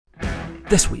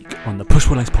This week on the Push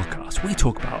Pull Legs podcast, we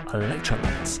talk about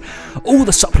electrolytes, all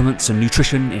the supplements and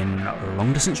nutrition in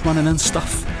long distance running and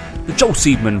stuff, the Joel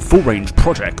Seedman full range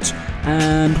project,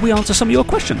 and we answer some of your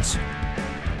questions.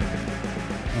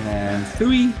 And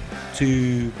 3,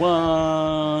 2,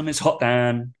 1, it's Hot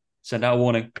Dan. Send out a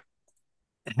warning.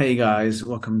 Hey guys,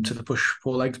 welcome to the Push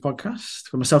Pull Legs podcast.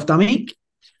 For myself, Danny.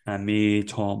 And me,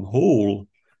 Tom Hall.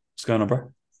 What's going on,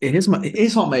 bro? It is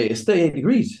hot, mate. It's 38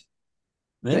 degrees.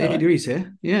 Yeah, 38 right. degrees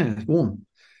here. Yeah, it's warm.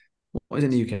 What is in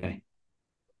the UK?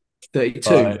 32.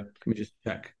 Right. Can we just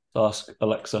check? Ask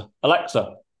Alexa.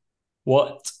 Alexa,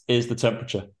 what is the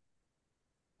temperature?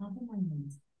 At the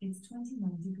moment, it's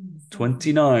 29 degrees.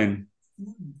 29.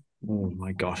 Oh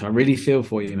my gosh, I really feel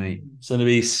for you, mate. It's going to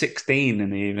be 16 in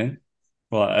the evening.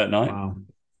 Right, at night. Wow.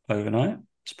 Overnight.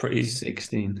 It's pretty.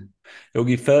 16. It'll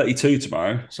be 32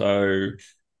 tomorrow. So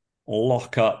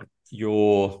lock up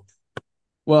your.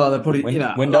 Well, they're probably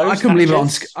Windows. I couldn't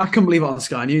believe it on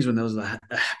Sky News when there was a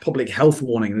public health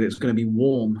warning that it's going to be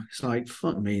warm. It's like,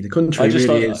 fuck me, the country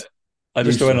really is. I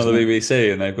just went on the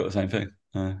BBC and they've got the same thing.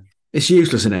 It's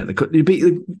useless, isn't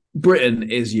it?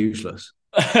 Britain is useless.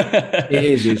 It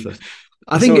is useless.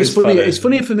 I think it's funny. It's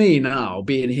funny for me now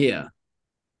being here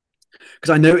because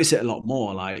I notice it a lot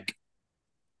more. Like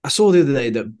I saw the other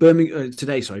day that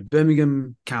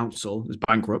Birmingham Council is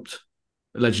bankrupt.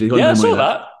 Allegedly, yeah, I saw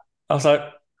that. I was like,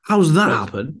 "How's that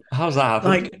happen? How's that happen?"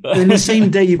 Like in the same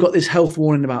day, you've got this health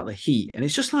warning about the heat, and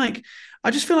it's just like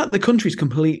I just feel like the country's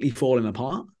completely falling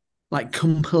apart. Like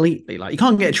completely. Like you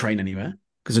can't get a train anywhere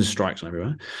because there's strikes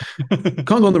everywhere. Can't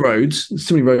go on the roads. There's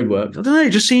too many roadworks. I don't know.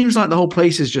 It just seems like the whole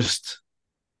place is just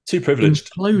too privileged,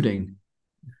 imploding.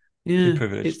 Yeah,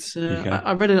 it's.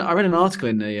 I read an article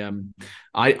in the.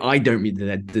 I don't read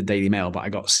the Daily Mail, but I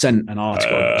got sent an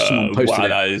article. Someone posted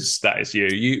it. That is you.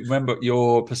 You remember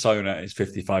your persona is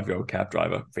 55-year-old cab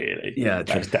driver. Really? Yeah,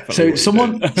 that's definitely.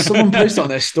 So someone posted on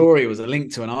their story was a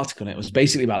link to an article, and it was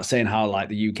basically about saying how like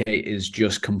the UK is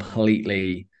just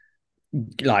completely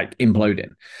like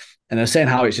imploding, and they're saying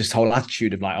how it's just whole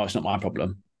attitude of like, oh, it's not my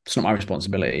problem. It's not my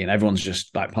responsibility, and everyone's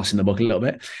just like passing the buck a little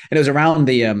bit. And it was around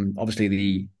the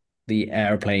obviously the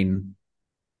airplane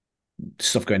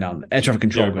stuff going down, air traffic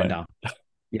control going down.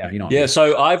 Yeah, you know. Yeah,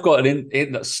 so I've got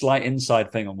a slight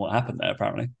inside thing on what happened there.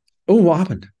 Apparently. Oh, what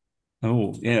happened?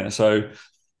 Oh, yeah. So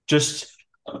just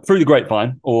through the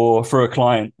grapevine, or for a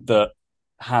client that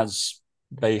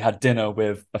they had dinner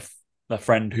with a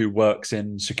friend who works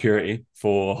in security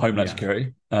for Homeland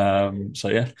Security. So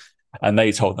yeah, and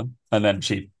they told them, and then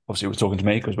she obviously was talking to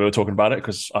me because we were talking about it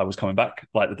because I was coming back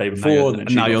like the day before.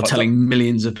 Now you're telling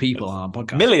millions of people on our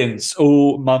podcast. Millions,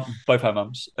 all both our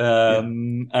mums.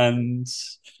 And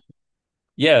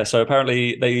yeah, so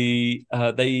apparently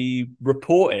they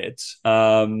reported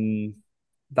that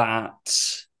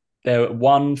there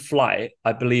one flight,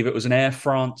 I believe it was an Air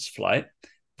France flight,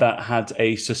 that had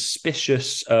a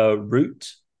suspicious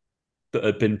route that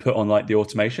had been put on like the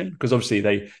automation, because obviously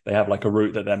they have like a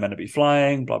route that they're meant to be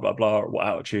flying, blah blah blah, what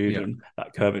altitude and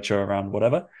that curvature around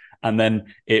whatever, and then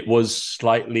it was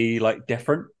slightly like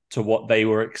different to what they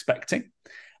were expecting,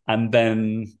 and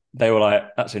then they were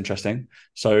like, that's interesting.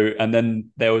 So and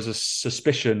then there was a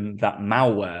suspicion that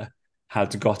malware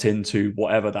had got into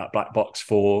whatever that black box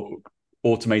for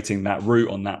automating that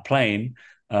route on that plane.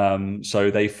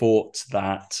 So they thought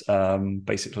that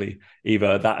basically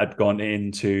either that had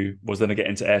was going to get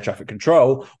into air traffic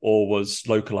control or was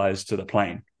localized to the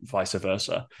plane, vice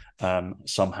versa.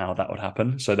 Somehow that would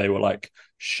happen. So they were like,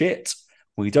 shit,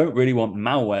 we don't really want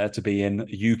malware to be in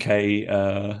UK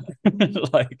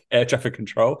like air traffic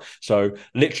control. So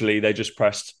literally they just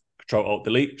pressed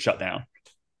Control-Alt-Delete, shut down.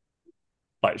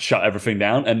 Like shut everything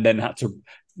down, and then had to...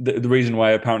 The reason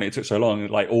why apparently it took so long,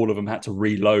 like all of them had to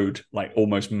reload, like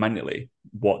almost manually,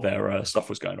 what their stuff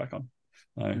was going back on.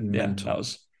 Yeah, that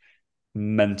was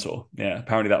mental. Yeah,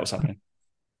 apparently that was happening.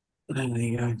 There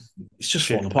you go. It's just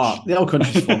falling apart. The whole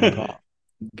country's falling apart.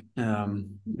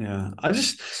 Yeah,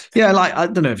 I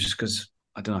don't know if just because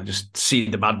I don't know, just see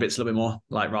the bad bits a little bit more,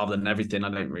 like rather than everything. I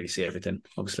don't really see everything,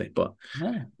 obviously, but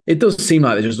it does seem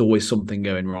like there's just always something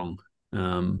going wrong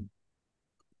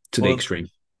to the extreme.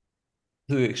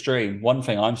 To the extreme. One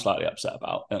thing I'm slightly upset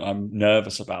about, and I'm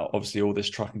nervous about, obviously all this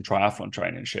triathlon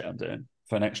training shit I'm doing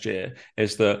for next year,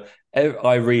 is that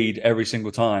I read every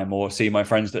single time or see my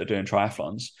friends that are doing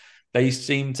triathlons, they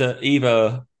seem to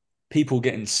either people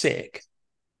getting sick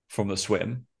from the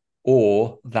swim,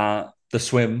 or that the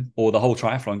swim or the whole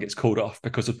triathlon gets called off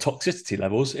because of toxicity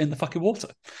levels in the fucking water.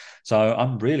 So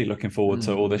I'm really looking forward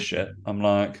to all this shit. I'm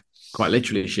like, Quite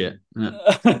literally shit. Yeah.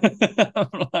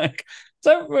 I'm like,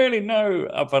 don't really know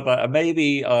about that.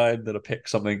 Maybe I'm gonna pick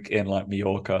something in like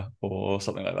Mallorca or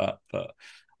something like that, but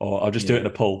or I'll just do it in Yeah.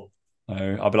 a pool.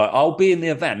 I'll be like, I'll be in the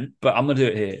event, but I'm gonna do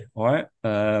it here. All right.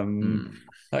 Mm.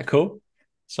 That cool.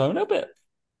 So a little bit,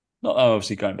 not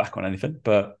obviously going back on anything,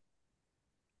 but a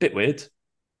bit weird.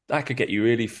 That could get you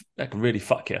really, that could really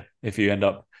fuck you if you end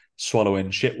up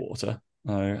swallowing shit water.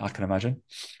 I can imagine.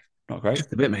 Not great.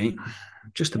 Just a bit, mate.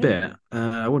 Just a Yeah. bit.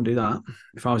 I wouldn't do that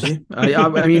if I was you.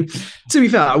 I mean, to be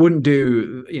fair, I wouldn't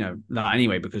do that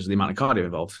anyway because of the amount of cardio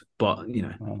involved. But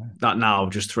that now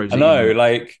just throws I it know, even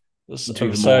like, into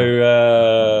even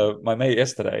more. my mate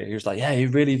yesterday, he was like, "Yeah, he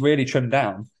really, really trimmed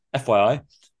down." FYI,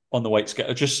 on the weight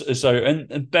scale, just so,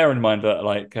 and bear in mind that,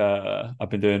 like, I've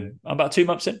been doing I'm about 2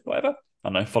 months in, whatever. I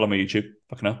don't know. Follow my YouTube.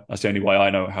 Fucking hell, that's the only way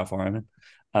I know how far I'm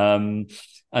in.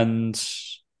 And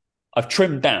I've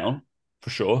trimmed down for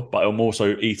sure, but I'm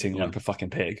also eating Yeah. like a fucking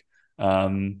pig.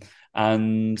 And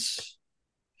what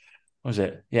was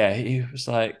it? Yeah, he was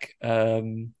like,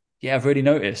 yeah, I've really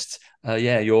noticed.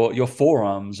 Yeah, your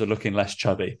forearms are looking less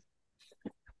chubby.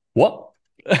 What?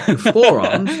 Your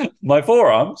forearms? My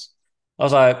forearms? I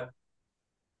was like,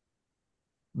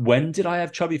 when did I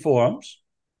have chubby forearms?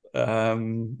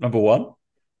 Number one, have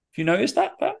you noticed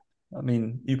that? I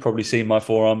mean, you've probably seen my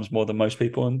forearms more than most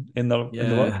people in the world.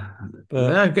 Yeah.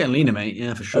 But They're getting leaner, mate.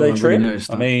 Yeah, for are sure. they I've really trim?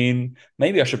 noticed I that. mean,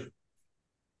 maybe I should.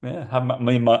 Yeah, I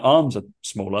mean, my arms are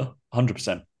smaller,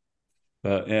 100%.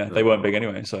 But yeah, they weren't big Oh,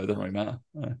 anyway, so it doesn't really matter.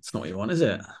 it's not what you want, is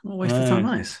it? What a waste of time, No.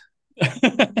 nice.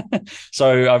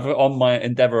 So I've on my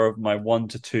endeavor of my 1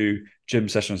 to 2 gym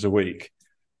sessions a week.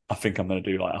 I think I'm going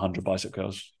to do like 100 bicep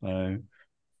curls,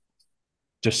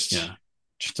 just Yeah.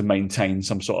 just to maintain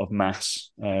some sort of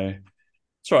mass. It's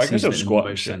all right. I can Seems to still make the squat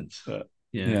and most shit, sense. but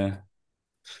Yeah. yeah,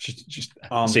 just it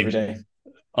Arms every seems day.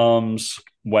 arms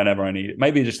whenever I need it.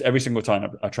 Maybe just every single time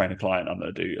I train a client, I'm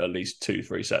going to do at least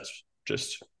 2-3 sets,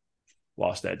 just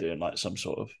whilst they're doing like some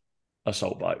sort of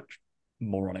assault bike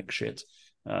moronic shit.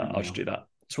 I'll just do that.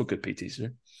 That's what good PTs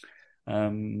do.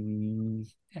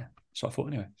 Yeah. So I thought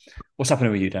anyway. What's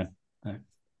happening with you, Dan?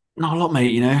 Not a lot,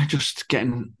 mate. Just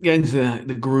getting to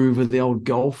the groove of the old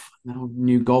golf,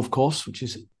 new golf course, which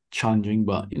is challenging,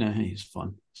 but hey, it's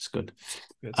fun. It's good.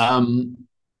 Good.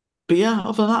 But yeah,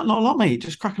 other than that, not a lot, mate.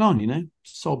 Just cracking on.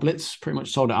 Sold Blitz, pretty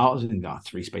much sold it out. I think got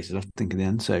 3 spaces left, I think, in the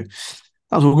end. So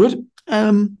that was all good.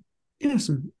 Yeah,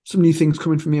 some new things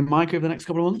coming from me and Mike over the next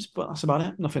couple of months, but that's about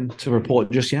it. Nothing to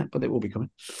report just yet, but they will be coming.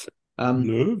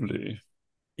 Lovely.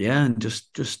 Yeah, and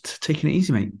just taking it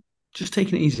easy, mate. Just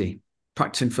taking it easy.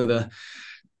 Practicing for the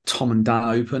Tom and Dan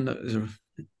Open. That was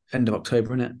end of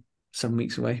October, isn't it? 7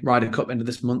 weeks away. Ryder Cup end of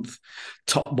this month.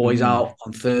 Top Boy's out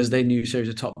on Thursday. New series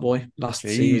of Top Boy. Last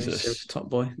series of Top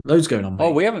Boy. Loads going on, mate.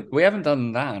 Oh, we haven't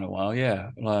done that in a while. Yeah,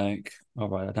 like I'll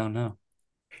write that down now.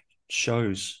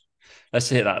 Shows. Let's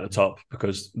hit that at the top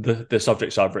because the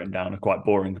subjects I've written down are quite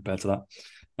boring compared to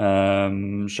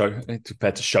that. Show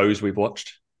compared to shows we've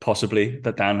watched, possibly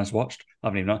that Dan has watched. I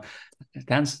haven't even know.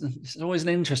 It's always an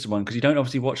interesting one because you don't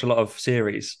obviously watch a lot of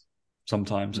series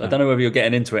sometimes. No. I don't know whether you're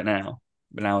getting into it now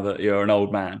that you're an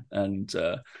old man and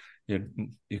you're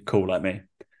cool like me.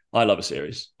 I love a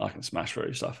series. I can smash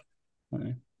through stuff.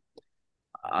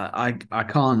 I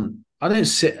can't. I don't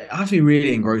sit. I have to be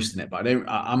really engrossed in it, but I don't.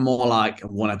 I'm more like a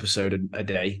 1 episode a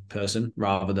day person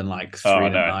rather than like three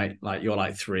in a night. Like you're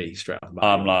like three straight off the bat.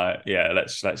 I'm like, yeah,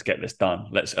 let's get this done.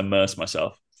 Let's immerse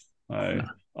myself. I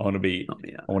want to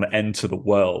I want to enter the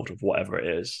world of whatever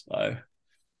it is. So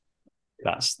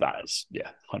that's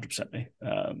yeah, 100% me.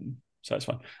 So it's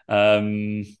fun.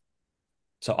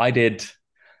 So I did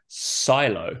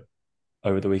Silo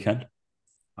over the weekend.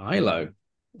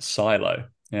 Silo,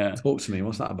 yeah. Talk to me.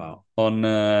 What's that about? On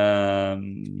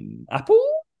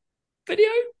Apple Video.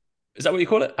 Is that what you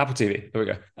call it? Apple TV. There we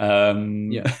go.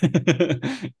 Yeah.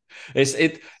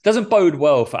 It doesn't bode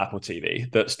well for Apple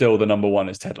TV that still the number one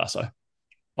is Ted Lasso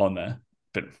on there.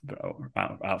 Been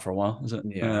out for a while,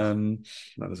 isn't it? Yeah. And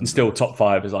still top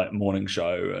 5 is like morning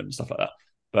show and stuff like that.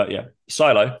 But yeah,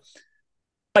 Silo.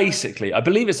 Basically, I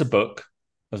believe it's a book,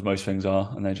 as most things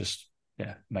are, and they just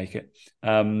make it.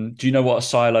 Do you know what a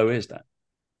silo is, Dan?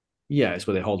 Yeah, it's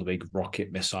where they hold a big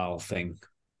rocket missile thing,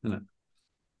 isn't it?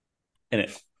 In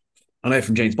it. I know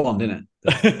from James Bond, isn't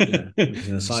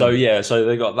it? So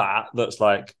they got that. That's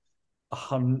like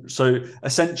 100. So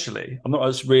essentially, I'm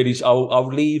not really. I'll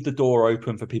leave the door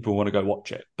open for people who want to go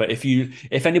watch it. But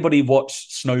if anybody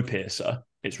watched Snowpiercer,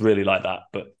 it's really like that.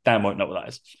 But Dan won't know what that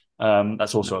is.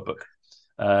 That's also a book.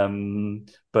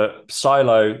 But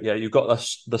Silo, yeah, you've got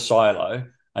the silo,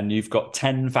 and you've got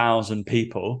 10,000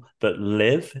 people that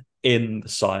live in the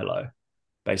silo,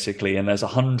 basically. And there's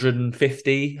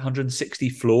 150, 160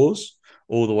 floors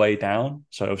all the way down.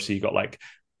 So obviously you've got like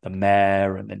the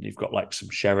mayor, and then you've got like some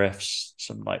sheriffs,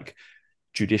 some like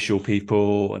judicial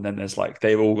people, and then there's like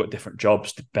they've all got different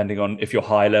jobs depending on if you're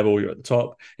high level, you're at the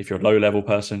top. If you're a low level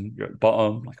person, you're at the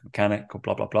bottom, like a mechanic or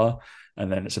blah blah blah. And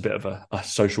then it's a bit of a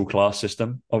social class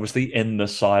system, obviously, in the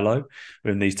silo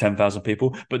within these 10,000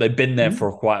 people. But they've been there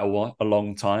for quite a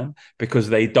long time, because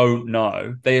they don't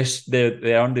know.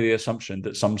 They're under the assumption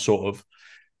that some sort of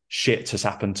shit has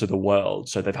happened to the world,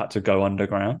 so they've had to go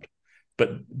underground.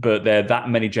 But they're that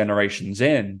many generations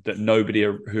in that nobody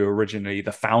who originally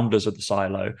the founders of the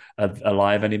silo are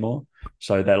alive anymore.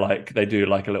 So they do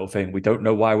like a little thing. We don't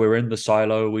know why we're in the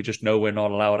silo. We just know we're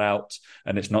not allowed out,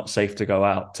 and it's not safe to go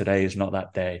out. Today is not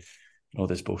that day. All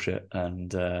this bullshit.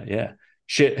 And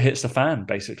shit hits the fan,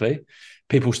 basically.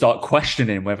 People start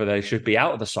questioning whether they should be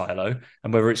out of the silo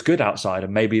and whether it's good outside.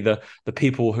 And maybe the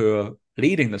people who are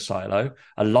leading the silo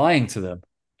are lying to them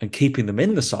and keeping them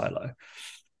in the silo.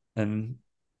 And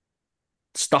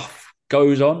stuff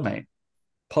goes on, mate.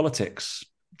 Politics,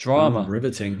 drama,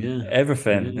 riveting,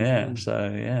 everything. Yeah.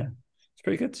 So it's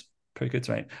pretty good. Pretty good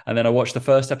to me. And then I watched the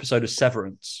first episode of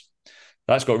Severance.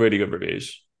 That's got really good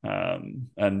reviews. And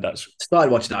that's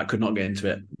started watching that. I could not get into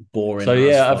it. Boring. So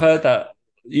I've heard that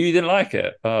you didn't like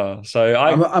it. I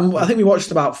think we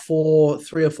watched about 3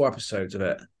 or 4 episodes of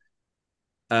it,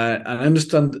 and I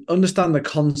understand the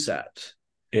concept.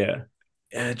 Yeah,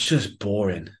 it's just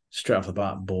boring. Straight off the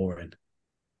bat, boring.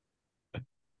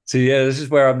 So this is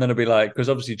where I'm going to be like, because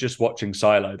obviously just watching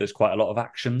Silo, there's quite a lot of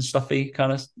action stuffy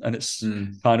kind of, and it's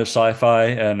kind of sci-fi,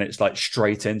 and it's like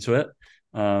straight into it.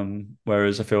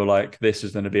 Whereas I feel like this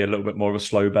is going to be a little bit more of a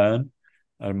slow burn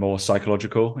and more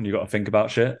psychological, and you got to think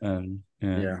about shit. And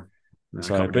No,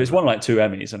 but it's won like 2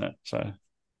 Emmys, isn't it? So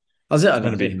is it? I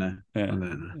don't know. Yeah. I don't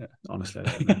know. Honestly,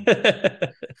 I don't know.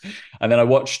 And then I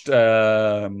watched.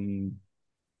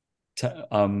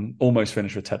 Almost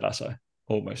finished with Ted Lasso.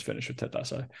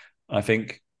 I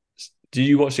think. Do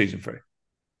you watch season 3?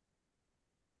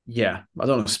 Yeah, I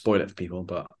don't want to spoil it for people,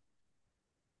 but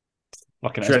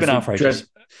it's been out for ages.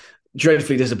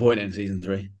 Dreadfully disappointing in season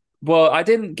 3. Well, I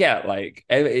didn't get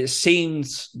it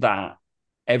seems that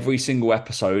every single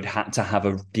episode had to have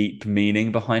a deep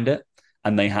meaning behind it,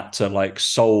 and they had to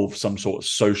solve some sort of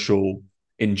social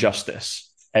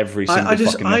injustice every single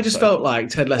episode. I just felt like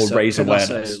Ted Lasso, or raise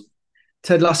awareness.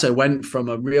 Ted Lasso went from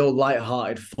a real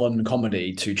light-hearted, fun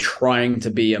comedy to trying to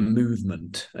be a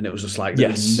movement, and it was just there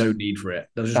was no need for it.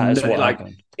 There was just no,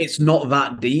 happened. It's not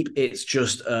that deep. It's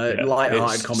just a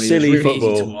light-hearted comedy. Silly it's really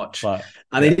football, easy to watch.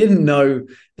 And they didn't know.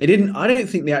 They didn't. I don't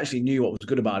think they actually knew what was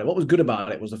good about it. What was good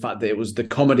about it was the fact that it was the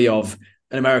comedy of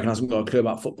an American hasn't got a clue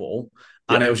about football,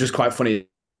 and it was just quite funny.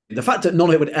 The fact that none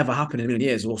of it would ever happen in a million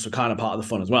years was also kind of part of the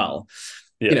fun as well.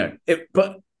 Yeah.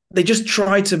 But they just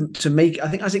tried to make, I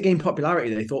think as it gained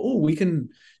popularity, they thought, we can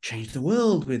change the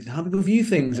world with how people view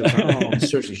things. It was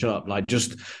seriously, shut up.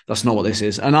 That's not what this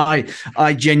is. And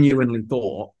I genuinely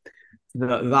thought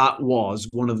that was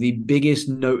one of the biggest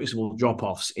noticeable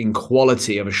drop-offs in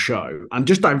quality of a show and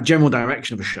just general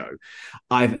direction of a show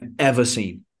I've ever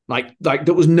seen.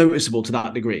 That was noticeable to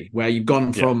that degree, where you've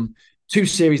gone from 2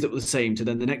 series that were the same to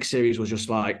then the next series was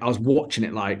just I was watching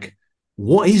it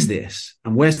what is this?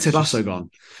 And where's Ted Lasso gone?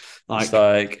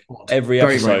 Every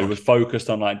episode was focused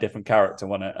on different character,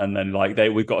 wasn't it? And then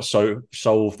we've got to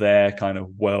solve their kind of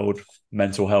world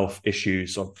mental health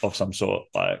issues of some sort.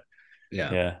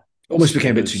 Almost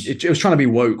became a bit too. It was trying to be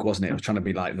woke, wasn't it? It was trying to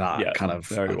be like that kind of.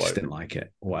 Very I just woke. didn't like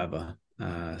it, or whatever.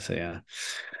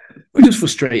 Which was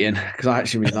frustrating because I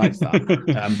actually really liked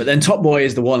that. But then Top Boy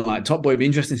is the one. Top Boy, it'd be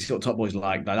interesting to see what Top Boy's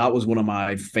like. That was one of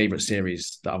my favorite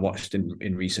series that I watched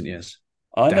in recent years.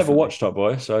 I never watched Top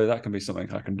Boy, so that can be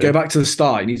something I can do. Go back to the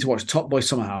start. You need to watch Top Boy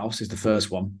Summer House is the first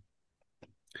one.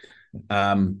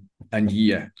 And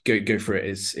go for it.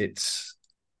 It's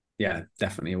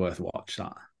definitely worth a watch.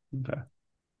 That. Okay.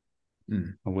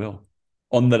 I will.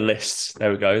 On the list.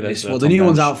 There we go. The new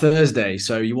one's out Thursday,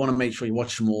 so you want to make sure you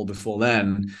watch them all before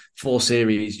then. 4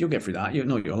 series. You'll get through that. You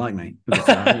know what you're like, mate.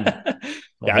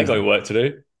 I got work to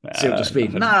do. See up to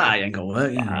speed. Nah, you ain't got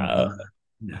work.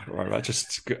 Right.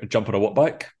 Just jump on a watt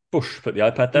bike, push, put the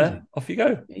iPad there, off you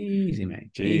go. Easy,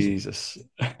 mate. Jesus.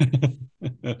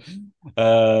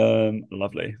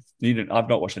 Lovely. I've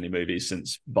not watched any movies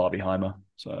since Barbieheimer,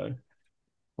 so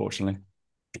fortunately.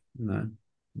 No.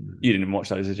 You didn't watch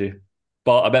those, did you?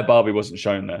 But I bet Barbie wasn't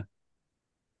shown there.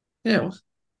 Yeah, it was.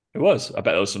 It was. I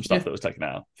bet there was some stuff that was taken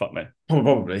out. Fuck me.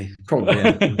 Probably.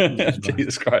 Yeah.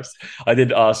 Jesus Christ. I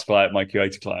did ask my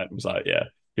curator client, was like, yeah,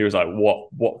 He was like,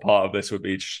 what part of this would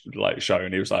be like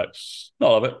shown? He was like,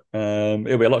 not of it.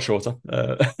 It'll be a lot shorter.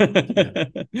 Yeah.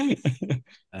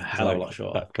 A hell of a lot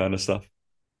shorter. That kind of stuff.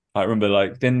 I remember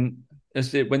like then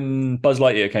is it when Buzz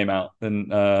Lightyear came out,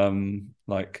 then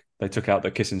like they took out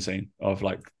the kissing scene of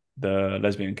like the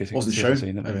lesbian kissing Wasn't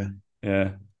scene. shown.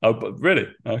 Yeah. Oh, but really?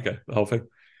 Okay, the whole thing.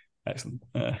 Excellent.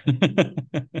 No,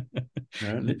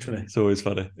 literally. It's always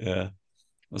funny. Yeah.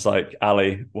 It's like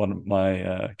Ali, one of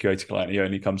my curator client, he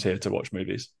only comes here to watch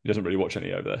movies. He doesn't really watch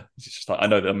any over there. He's just like, I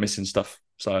know that I'm missing stuff,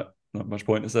 so not much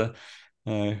point is there.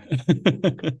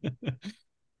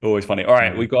 Always funny. All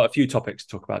right, we've got a few topics to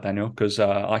talk about, Daniel, because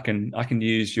I can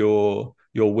use your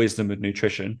wisdom with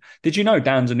nutrition. Did you know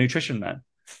Dan's a nutrition man?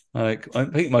 Like, I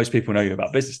think most people know you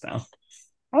about business now.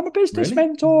 I'm a business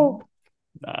mentor.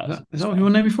 Nah, is that what you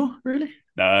want to name me for? Really?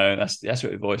 No, that's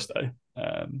your voice though.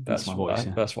 That's my voice.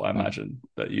 That's what I imagine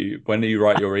that you when you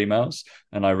write your emails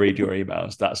and I read your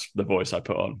emails. That's the voice I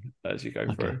put on as you go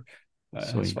through.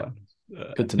 That's fine.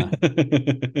 Good to know.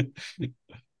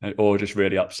 Or just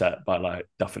really upset by like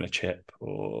duffing a chip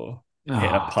or hitting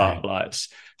a putt like it's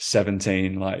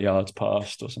 17 like yards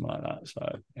past or something like that.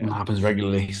 So yeah. It happens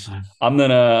regularly. So I'm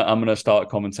gonna start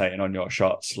commentating on your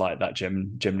shots like that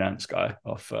Jim Nance guy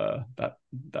off that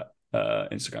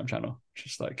Instagram channel,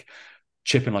 just like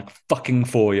chipping like a fucking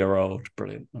 4-year-old.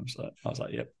 Brilliant. I was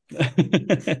like, yep.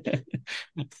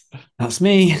 That's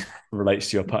me.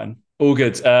 Relates to your pattern. All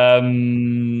good.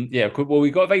 Yeah. Well, we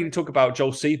got to talk about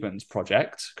Joel Seedman's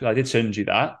project because I did send you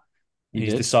that.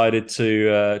 He's decided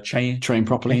to train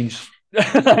properly.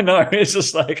 I know. It's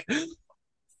just like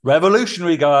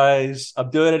revolutionary, guys. I'm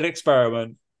doing an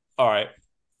experiment. All right.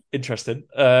 Interesting.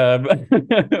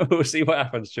 We'll see what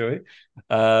happens, shall we?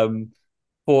 But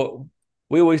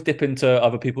we always dip into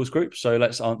other people's groups, so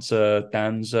let's answer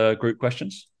Dan's group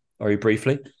questions very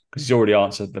briefly because he's already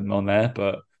answered them on there,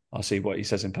 but I'll see what he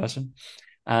says in person.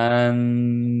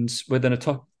 And within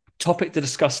a topic to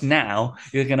discuss now,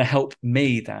 you're going to help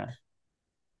me, Dan.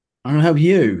 I'm going to help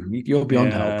you. You're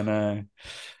beyond help.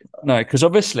 No, because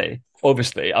obviously,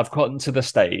 I've gotten to the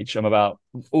stage. I'm about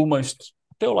almost.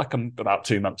 Feel like I'm about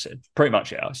 2 months in. Pretty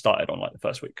much, yeah. I started on like the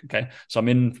first week. Okay, so I'm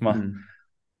in for my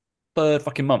third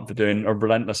fucking month of doing a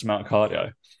relentless amount of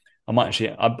cardio.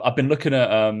 I've been looking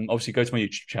at obviously go to my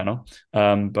YouTube channel,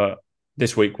 but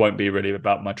this week won't be really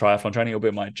about my triathlon training. It'll be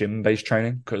my gym based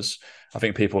training because I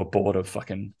think people are bored of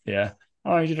fucking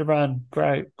Oh, you did a run,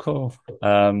 great, cool.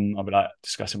 I'll be like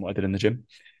discussing what I did in the gym,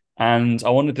 and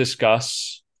I want to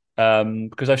discuss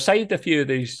because I've saved a few of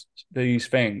these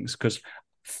things because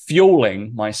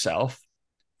fueling myself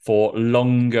for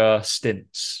longer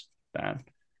stints, Dan.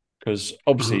 Because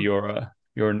obviously you're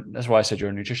that's why I said you're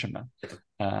a nutrition man.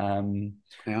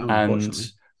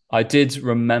 And I did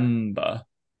remember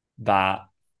that.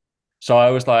 So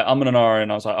I was like, I'm an RN,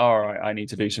 and I was like, all right, I need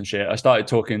to do some shit. I started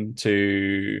talking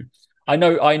to. I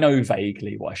know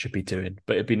vaguely what I should be doing,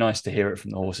 but it'd be nice to hear it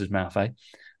from the horse's mouth, eh?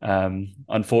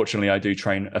 Unfortunately, I do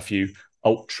train a few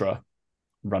ultra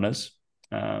runners.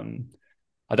 I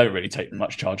don't really take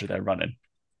much charge of their running.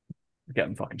 I get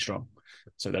them fucking strong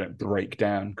so they don't break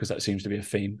down because that seems to be a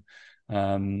theme.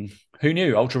 Who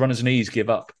knew ultra runners' knees give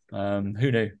up?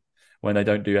 Who knew when they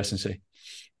don't do S&C?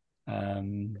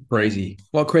 Crazy.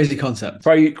 What crazy concept?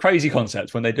 Crazy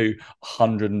concept when they do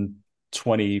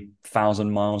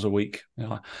 120,000 miles a week. You're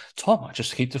like, Tom, I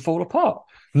just keep to fall apart.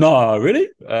 No, really?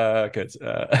 Good.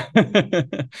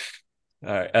 All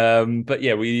right. But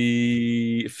yeah,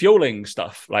 we fueling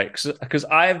stuff like because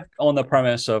I've on the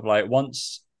premise of like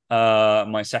once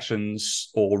my sessions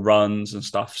or runs and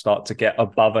stuff start to get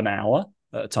above an hour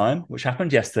at a time, which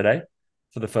happened yesterday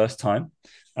for the first time.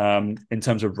 In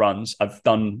terms of runs, I've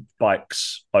done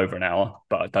bikes over an hour,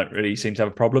 but I don't really seem to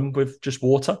have a problem with just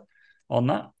water on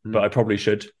that. But I probably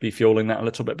should be fueling that a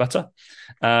little bit better.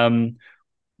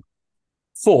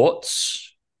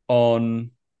 Thoughts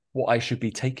on what I should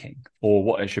be taking or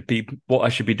what I should be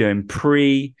doing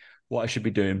pre, what I should be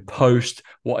doing post,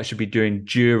 what I should be doing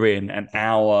during an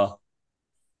hour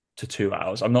to 2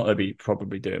 hours. I'm not going to be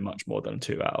probably doing much more than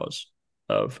 2 hours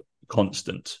of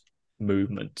constant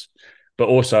movement. But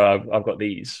also I've got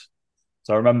these.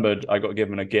 So I remembered I got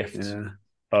given a gift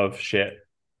of shit.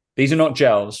 These are not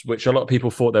gels, which a lot of people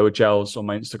thought they were gels on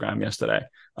my Instagram yesterday.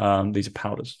 These are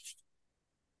powders.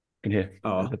 You can hear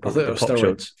the pop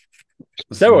steroids.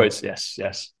 Steroids, yes.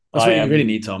 That's what you really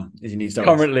need, Tom. Is you need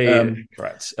steroids. Currently,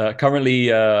 correct. Currently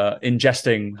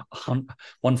ingesting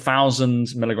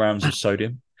 1,000 milligrams of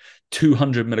sodium,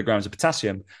 200 milligrams of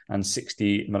potassium, and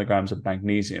 60 milligrams of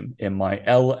magnesium in my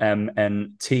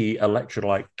LMNT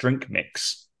electrolyte drink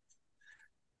mix.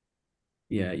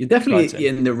 Yeah, you're Exciting. definitely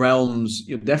in the realms.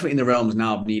 You're definitely in the realms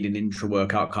now of needing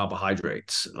intra-workout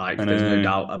carbohydrates. Like, I there's no know.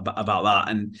 doubt about that.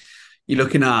 And you're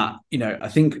looking at, I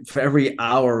think for every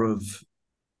hour of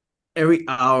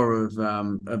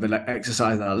an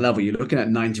exercise at that level, you're looking at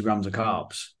 90 grams of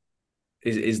carbs.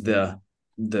 Is the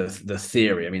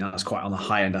theory? I mean, that's quite on the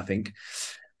high end, I think.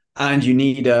 And you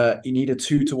need a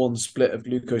 2-to-1 split of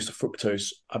glucose to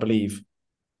fructose, I believe.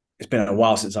 It's been a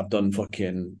while since I've done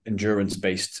fucking endurance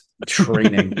based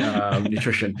training,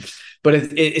 nutrition, but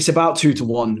it's about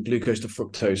 2-to-1 glucose to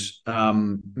fructose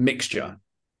mixture.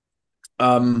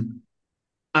 And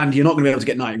you're not going to be able to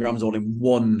get 90 grams all in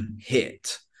one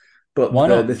hit. But Why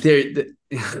the not? theory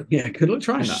that, yeah, good luck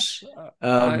trying that. Just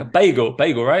Um, bagel,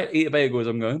 right? Eat a bagel as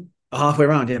I'm going. halfway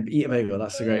around, yeah, eat a bagel.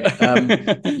 That's great.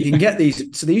 You can get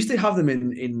these. So they used to have them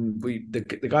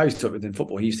the guy who took it in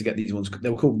football. He used to get these ones. They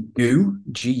were called GU.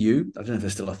 I don't know if they're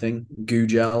still a thing. Goo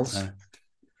gels. No.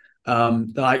 They're I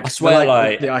like they're swear, like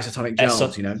like the isotonic S,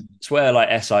 gels. swear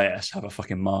like SIS have a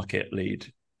fucking market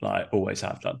lead, like always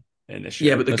have done in this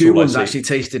Yeah, shit. but the That's goo all I ones see. actually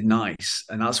tasted nice,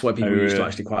 and that's why Oh, people used to really?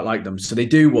 actually quite like them. So they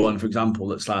do one, for example,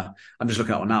 that's like, I'm just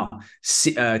looking at one now.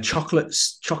 Chocolate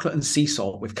and sea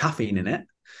salt with caffeine in it.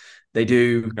 They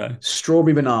do Okay.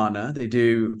 strawberry banana. They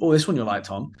do, oh, this one you'll like,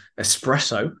 Tom,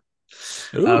 espresso.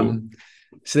 Ooh. Um,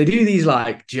 so they do these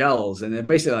like gels, and they're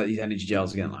basically like these energy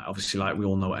gels again. Like, obviously, like we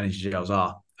all know what energy gels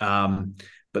are.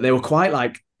 But they were quite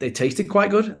like, they tasted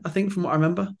quite good, I think, from what I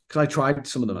remember, because I tried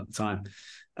some of them at the time.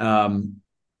 Um,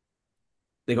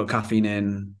 they got caffeine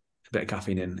in, a bit of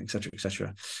caffeine in, etc.,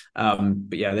 etc.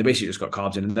 But yeah, they basically just got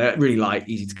carbs in, and they're really light,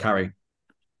 easy to carry.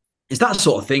 It's that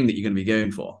sort of thing that you're going to be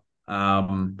going for.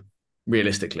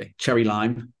 Realistically, cherry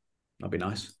lime, that'd be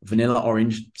nice. Vanilla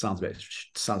orange sounds a bit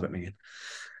minging.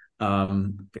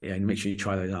 But yeah, make sure you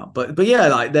try those out. But yeah,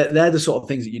 like they're the sort of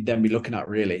things that you'd then be looking at,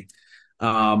 really.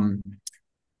 Um,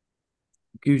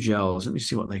 Goo gels. Let me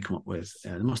see what they come up with.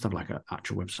 They must have like an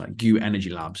actual website. Goo Energy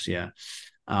Labs. Yeah.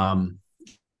 Um,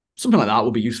 Something like that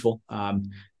would be useful.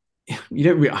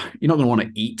 You're not going to want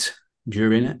to eat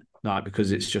during it, like,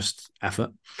 because it's just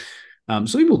effort. Some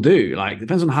people do. Like, it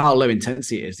depends on how low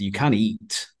intensity it is. You can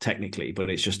eat technically,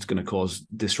 but it's just going to cause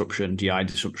disruption, GI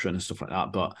disruption, and stuff like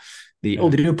that. But Yeah.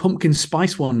 they do a pumpkin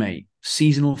spice one, mate.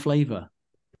 Seasonal flavor.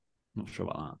 Not sure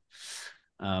about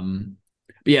that.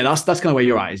 But yeah, that's kind of where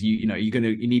you're at. Is you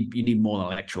need more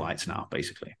than electrolytes now,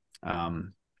 basically.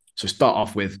 So start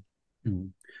off with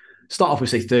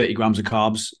say 30 grams of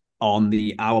carbs on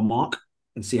the hour mark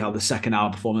and see how the second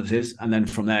hour performance is, and then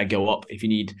from there go up. If you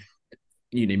need,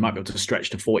 you might be able to stretch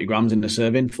to 40 grams in the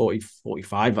serving, 40,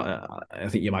 45. I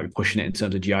think you might be pushing it in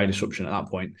terms of GI disruption at that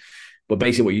point. But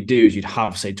basically what you do is you'd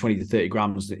have, say, 20 to 30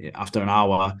 grams after an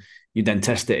hour. You then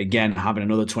test it again, having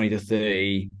another 20 to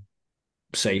 30,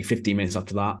 say 15 minutes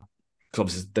after that. Because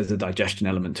obviously there's a digestion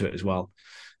element to it as well.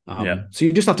 Yeah. So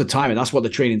you just have to time it. That's what the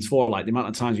training's for. Like, the amount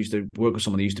of times you used to work with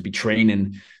someone that used to be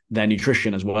training their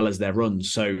nutrition as well as their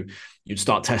runs. So you'd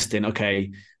start testing,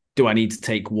 okay, do I need to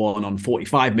take one on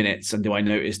 45 minutes? And do I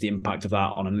notice the impact of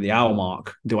that on the hour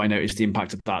mark? Do I notice the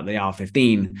impact of that at the hour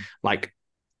 15? Like,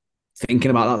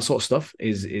 thinking about that sort of stuff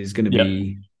is going to Yeah.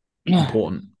 be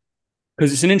important.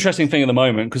 Because it's an interesting thing at the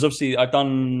moment. Because obviously I've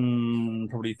done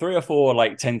probably 3 or 4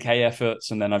 like 10K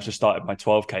efforts, and then I've just started my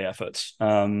 12K efforts.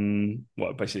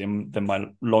 Well, basically, then my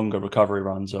longer recovery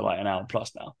runs are like an hour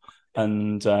plus now,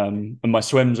 and my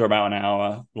swims are about an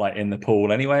hour, like in the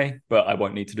pool anyway. But I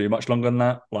won't need to do much longer than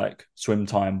that. Like, swim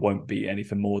time won't be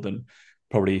anything more than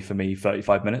probably for me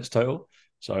 35 minutes total.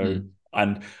 So,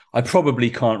 and I probably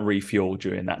can't refuel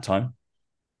during that time.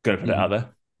 Gonna put it out there.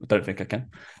 I don't think I can.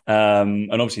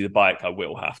 And obviously the bike I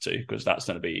will have to, because that's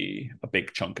going to be a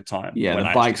big chunk of time Yeah, the when I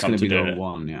actually bike's come going to to be do the it.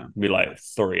 one. Yeah. It'll be like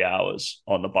 3 hours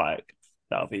on the bike.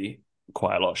 That'll be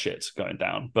quite a lot of shit going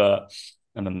down. But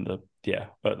and then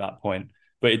at that point.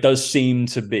 But it does seem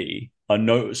to be a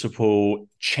noticeable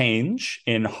change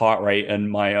in heart rate and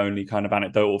my only kind of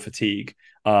anecdotal fatigue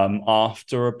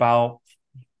after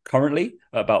currently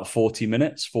about 40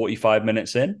 minutes, 45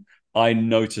 minutes in. I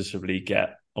noticeably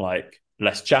get like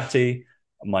less chatty.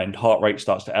 My heart rate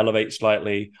starts to elevate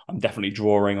slightly. I'm definitely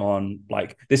drawing on,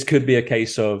 like, this could be a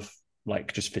case of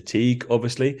like just fatigue,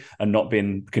 obviously, and not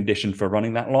being conditioned for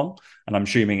running that long. And I'm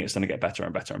assuming it's going to get better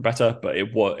and better and better. But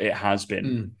it has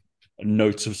been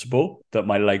noticeable that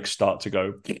my legs start to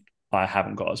go, I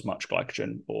haven't got as much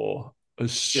glycogen or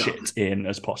as shit in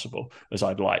as possible as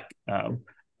I'd like.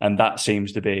 And that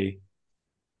seems to be,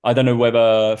 I don't know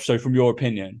whether, so from your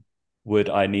opinion, would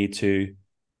I need to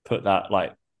put that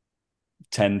like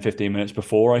 10, 15 minutes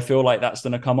before I feel like that's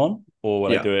going to come on? Or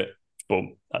will I Yeah. do it,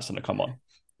 boom, that's going to come on?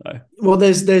 So, Well,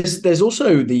 there's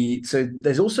also the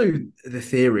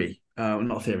theory,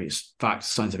 not a theory, it's fact,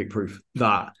 scientific proof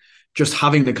that just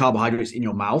having the carbohydrates in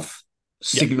your mouth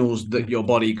yeah, signals that your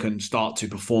body can start to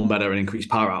perform better and increase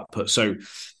power output. So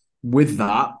with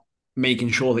that, making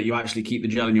sure that you actually keep the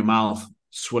gel in your mouth,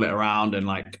 swirl it around, and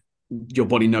like your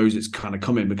body knows it's kind of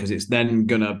coming, because it's then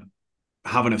gonna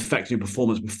have an effect on your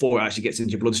performance before it actually gets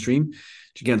into your bloodstream.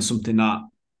 Which again, something that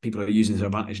people are using to their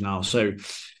advantage now. So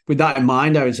with that in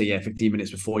mind, I would say, yeah, 15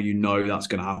 minutes before you know that's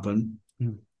going to happen.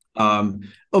 Mm.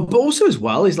 But also as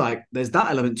well is like there's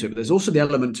that element to it, but there's also the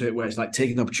element to it where it's like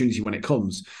taking opportunity when it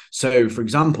comes. So for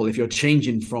example, if you're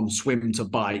changing from swim to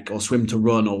bike or swim to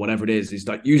run or whatever it is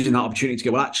like using that opportunity to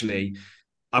go, well, actually,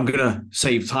 I'm gonna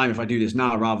save time if I do this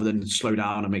now rather than slow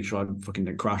down and make sure I fucking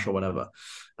don't crash or whatever.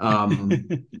 I'm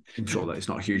sure that it's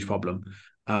not a huge problem.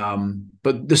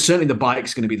 But there's certainly the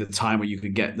bike's going to be the time where you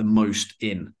could get the most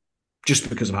in, just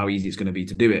because of how easy it's going to be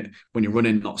to do it. When you're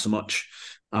running, not so much.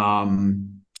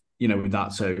 With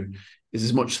that, so there's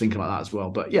as much thinking about that as well.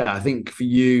 But yeah, I think for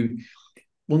you,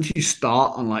 once you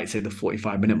start on like say the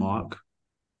 45-minute mark,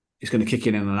 it's going to kick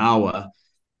in an hour.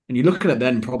 And you're looking at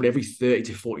then probably every 30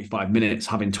 to 45 minutes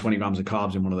having 20 grams of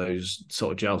carbs in one of those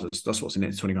sort of gels. That's what's in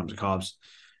it, 20 grams of carbs.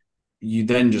 You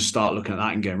then just start looking at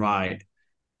that and going, right,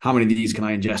 how many of these can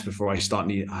I ingest before I start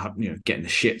getting the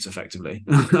shits effectively?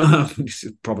 This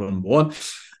is problem number one.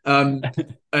 And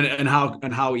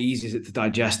how easy is it to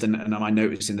digest? And am I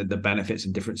noticing the benefits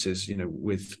and differences,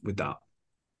 with that?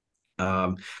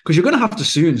 Because you're going to have to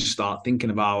soon start thinking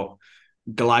about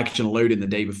glycogen loading the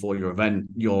day before your event,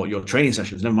 your training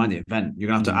sessions, never mind the event. You're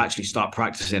going to have to actually start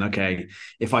practicing. Okay,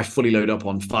 if I fully load up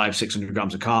on 500-600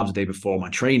 grams of carbs a day before my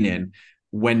training,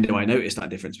 when do I notice that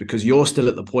difference? Because you're still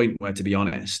at the point where, to be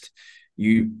honest,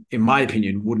 you, in my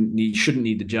opinion, shouldn't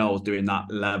need the gels doing that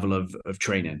level of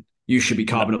training. You should be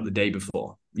carbing up the day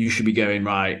before. You should be going,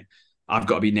 right, I've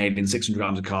got to be nailing 600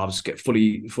 grams of carbs, get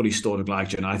fully stored of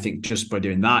glycogen. I think just by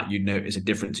doing that, you'd notice a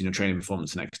difference in your training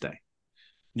performance the next day.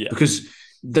 Yeah. Because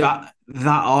that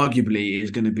arguably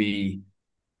is going to be.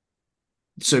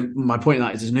 So my point in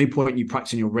that is there's no point in you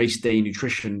practicing your race day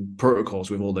nutrition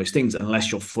protocols with all those things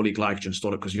unless you're fully glycogen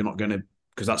stored, because you're going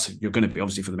to be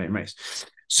obviously for the main race.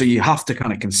 So you have to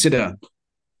kind of consider.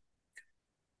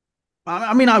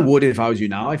 I mean, I would if I was you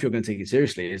now, if you're going to take it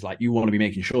seriously, is like you want to be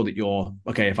making sure that you're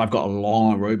okay. If I've got a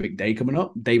long aerobic day coming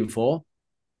up, day before,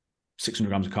 600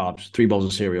 grams of carbs, 3 bowls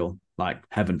of cereal, like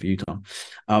heaven for you, Tom.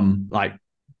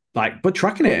 But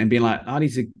tracking it and being like, I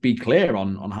need to be clear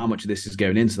on how much of this is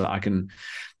going in so that I can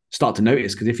start to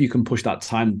notice. Because if you can push that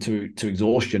time to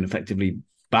exhaustion effectively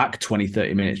back 20,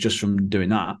 30 minutes just from doing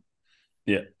that,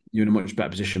 yeah, you're in a much better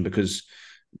position, because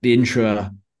the intra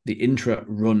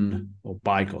run or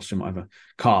bike or some whatever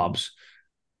carbs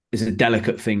is a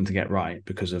delicate thing to get right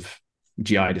because of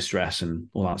GI distress and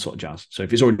all that sort of jazz. So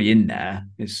if it's already in there,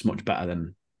 it's much better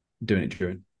than doing it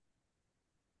during.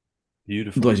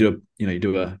 Beautiful. Otherwise, you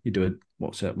do a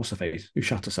what's the face? Who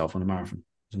shot herself on a marathon,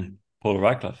 isn't it? Paul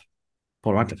Radcliffe.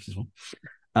 Paul Radcliffe as well.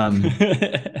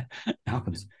 It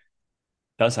happens.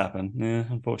 Does happen, yeah,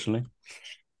 unfortunately.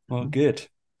 Well, good.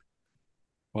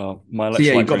 Well, my So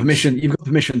yeah, you've got permission. You've got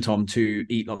permission, Tom, to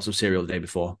eat lots of cereal the day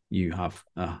before you have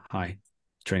a high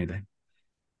training day.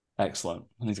 Excellent.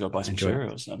 I need to go buy some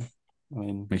cereals then. I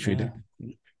mean, make sure you do.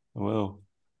 I will.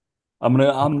 You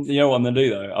know what I'm gonna do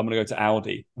though? I'm gonna go to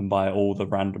Aldi and buy all the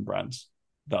random brands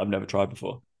that I've never tried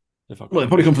before. Well, they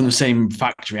probably come from the same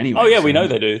factory anyway. Oh yeah, we know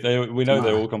they do. We know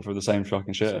they all come from the same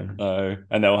fucking shit. So,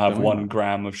 and they'll have 1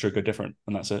 gram of sugar different,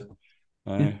 and that's it.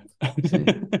 Yeah.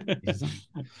 It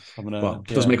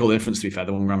does make all the difference, to be fair,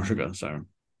 the 1 gram of sugar. So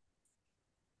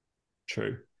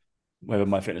true. Whether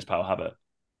MyFitnessPal have it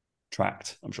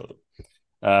tracked, I'm sure.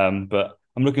 But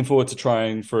I'm looking forward to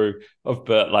trying through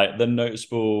but like the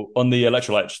noticeable on the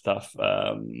electrolyte stuff.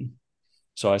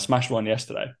 So I smashed one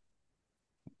yesterday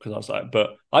because I was like,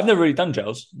 but I've never really done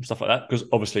gels and stuff like that, because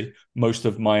obviously most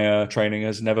of my training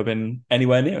has never been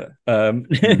anywhere near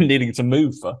it, needing to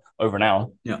move for over an hour.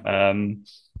 Yeah.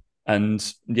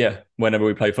 And yeah, whenever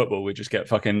we play football, we just get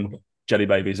fucking jelly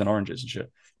babies and oranges and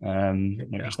shit.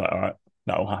 We're just like, all right,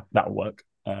 that'll work.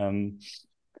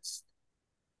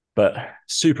 But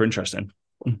super interesting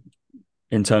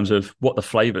in terms of what the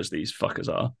flavors these fuckers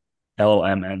are.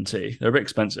 LMNT. They're a bit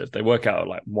expensive. They work out at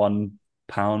like £1,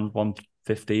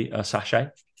 £1.50 a sachet.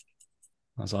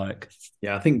 I was like,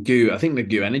 yeah, I think the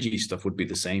Goo Energy stuff would be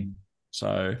the same.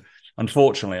 So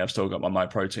unfortunately, I've still got my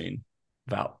MyProtein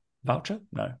voucher.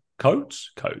 No,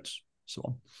 codes. That's the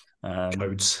one.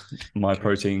 Codes.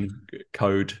 MyProtein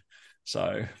code.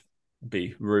 So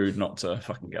be rude not to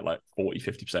fucking get like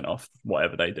 40-50% off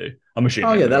whatever they do. I'm assuming.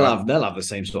 Oh yeah, right? they'll have the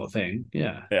same sort of thing.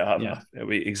 Yeah, Yeah, it'll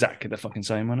be exactly the fucking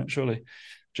same, won't it? Surely,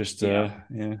 just yeah,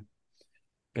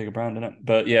 bigger brand in it.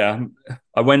 But yeah,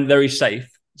 I went very safe.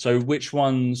 So which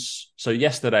ones? So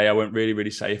yesterday I went really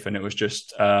really safe, and it was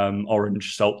just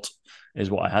orange salt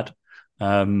is what I had.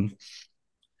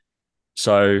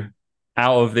 So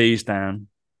out of these, Dan,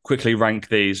 quickly rank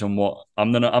these on what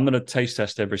I'm gonna taste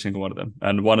test every single one of them.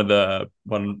 And one of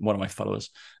my followers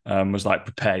was like,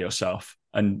 prepare yourself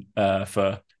and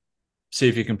for see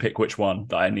if you can pick which one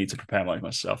that I need to prepare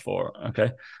myself for.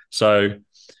 Okay. So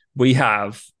we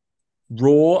have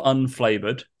raw,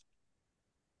 unflavored.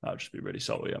 That'll just be really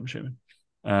salty, I'm assuming.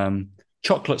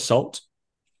 Chocolate salt,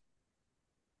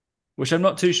 which I'm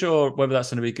not too sure whether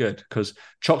that's going to be good because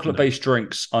chocolate-based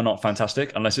drinks are not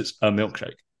fantastic unless it's a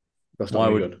milkshake. That's not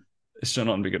really good. It's still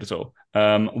not going to be good at all.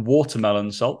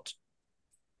 Watermelon salt.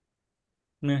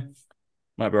 Yeah,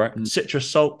 might be right. Citrus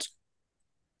salt.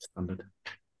 Standard.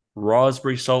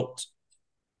 Raspberry salt.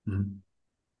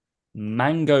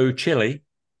 Mango chili.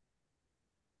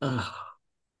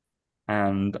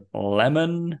 And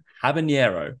lemon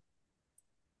habanero.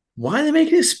 Why are they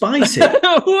making it spicy?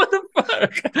 What the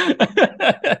fuck?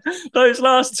 Those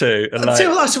last two. Like,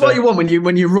 that's what you want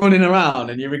when you're running around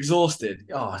and you're exhausted.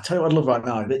 Oh, I tell you what I'd love right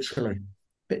now. A bit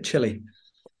chilly.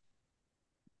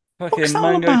 Fucking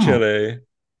mango chili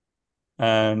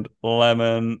and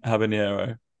lemon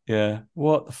habanero. Yeah.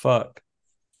 What the fuck?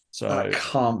 So that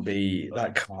can't be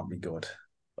good.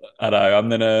 I know. I'm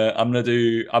gonna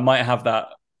do. I might have that.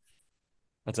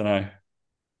 I don't know.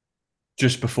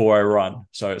 Just before I run,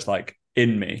 so it's like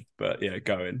in me, but yeah,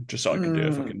 going just so I can do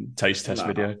a fucking taste test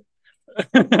video.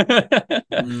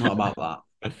 Not about that.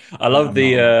 I love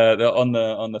the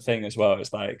on the thing as well.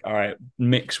 It's like, all right,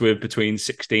 mix with between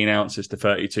 16 ounces to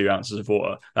 32 ounces of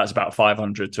water. That's about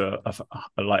 500 to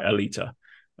like a liter.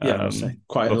 Yeah,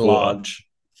 quite a large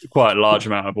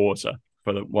amount of water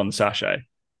for the one sachet,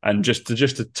 and just to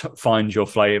find your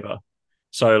flavor.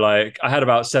 So like, I had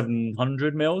about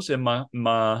 700 mils in my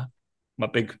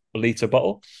big liter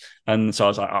bottle, and so I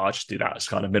was like, I'll just do that as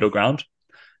kind of middle ground.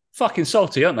 Fucking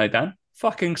salty, aren't they, Dan?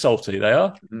 Fucking salty they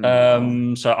are.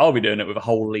 So I'll be doing it with a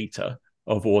whole liter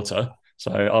of water,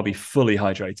 so I'll be fully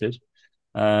hydrated.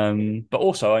 But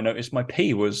also I noticed my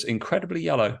pee was incredibly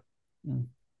yellow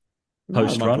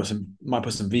post run. Might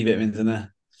put some V vitamins in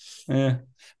there. Yeah,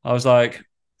 I was like,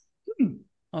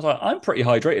 I'm pretty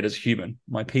hydrated as a human.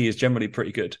 My pee is generally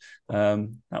pretty good. That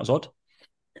was odd.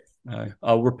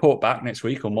 I'll report back next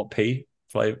week on what pee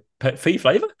flavor,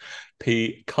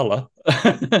 pee color.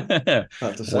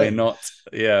 We're not.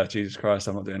 Yeah, Jesus Christ,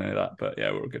 I'm not doing any of that. But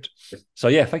yeah, we're all good. So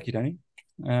yeah, thank you, Danny.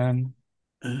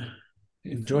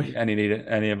 Enjoy.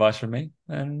 Any advice from me?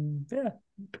 And yeah,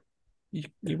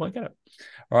 you might get it.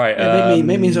 All right. Yeah,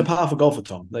 make me into a powerful golfer,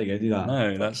 Tom. There you go. Do that.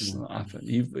 No, that's not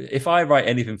happening. If I write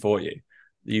anything for you,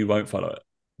 you won't follow it.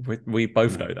 We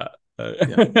both know that.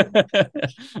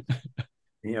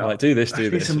 Yeah. Like, do this. I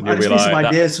just need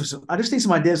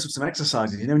some ideas for some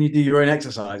exercises. You know, when you do your own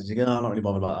exercises, you go, I'm not really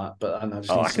bothered about that. But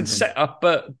I can set up.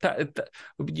 But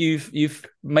you've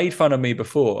made fun of me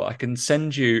before. I can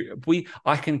send you.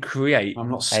 I can create.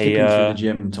 I'm not skipping through the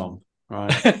gym, Tom.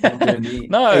 Right? I'm doing the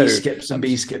no A skips and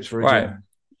B skips for a gym.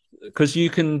 Because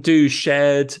you can do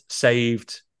shared,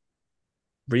 saved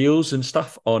reels and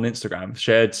stuff on Instagram.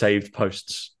 Shared, saved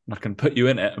posts. And I can put you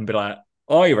in it and be like,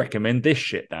 I recommend this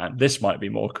shit, Dan. This might be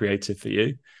more creative for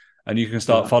you. And you can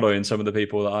start following some of the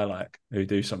people that I like who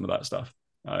do some of that stuff.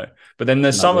 But then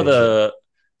there's some of the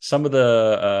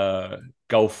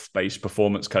golf-based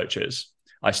performance coaches.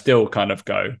 I still kind of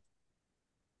go,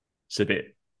 it's a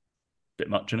bit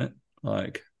much in it.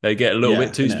 Like, they get a little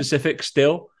bit too specific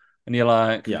still. And you're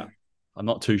like, I'm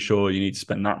not too sure you need to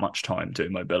spend that much time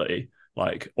doing mobility,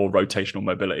 like, or rotational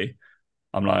mobility.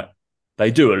 I'm like, they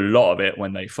do a lot of it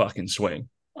when they fucking swing.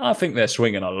 I think they're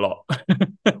swinging a lot. I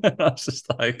was just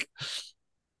like,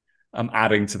 I'm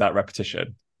adding to that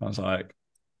repetition. I was like,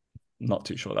 not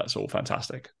too sure that's all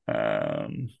fantastic.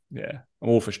 I'm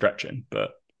all for stretching,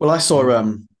 but I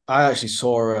actually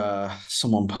saw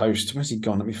someone post. Where's he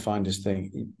gone? Let me find his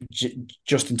thing.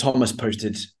 Justin Thomas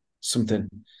posted something.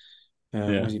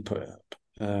 Where's he put it up?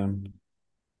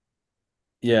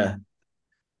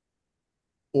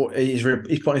 Or he's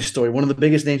put on his story. One of the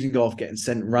biggest names in golf getting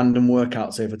sent random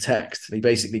workouts over text. He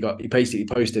basically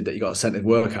posted that he got sent a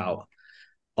workout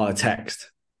on a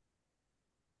text.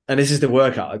 And this is the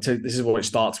workout. This is what it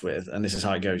starts with, and this is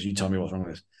how it goes. You tell me what's wrong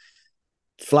with this.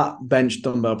 Flat bench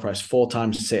dumbbell press 4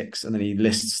 times 6, and then he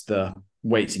lists the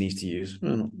weights he needs to use.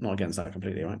 Not against that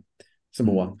completely, right? It's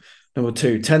number 1. Number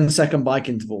 2, 10-second bike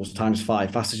intervals times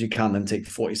 5, fast as you can, then take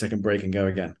the 40-second break and go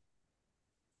again.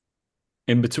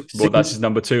 In between, well, that's his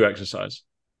number 2 exercise.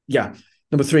 Yeah.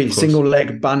 Number 3, single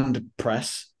leg band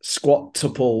press, squat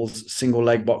tuples, single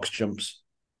leg box jumps.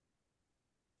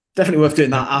 Definitely worth doing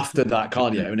that after that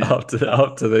cardio, isn't it?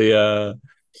 After the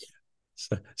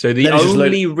so the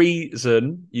only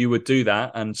reason you would do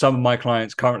that, and some of my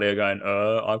clients currently are going,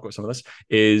 I've got some of this,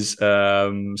 is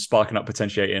sparking up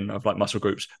potentiating of like muscle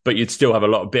groups, but you'd still have a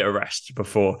lot of bit of rest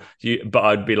before you. But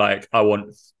I'd be like, I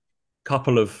want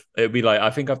couple of, it'd be like, I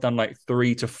think I've done like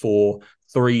 3 to 4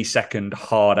 3-second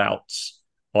hard outs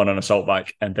on an assault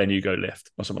bike, and then you go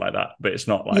lift or something like that. But it's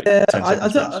not like 10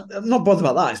 seconds. I'm not bothered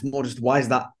about that. It's more just, why is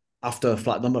that after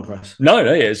flat dumbbell press? No,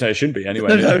 it shouldn't be anyway.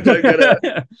 No, don't get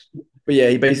it. But yeah,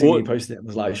 he basically posted it and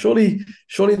was like, surely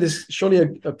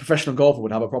a professional golfer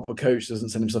would have a proper coach that doesn't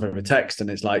send himself over text. And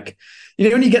it's like,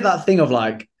 when you get that thing of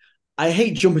like, I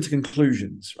hate jumping to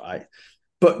conclusions, right?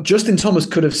 But Justin Thomas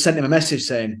could have sent him a message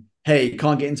saying, hey,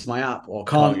 can't get into my app, or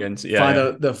can't find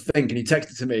the thing. Can you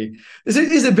text it to me? This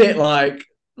is a bit like,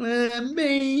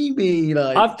 maybe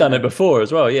like I've done it before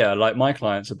as well. Yeah, like my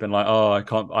clients have been like, oh,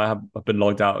 I've been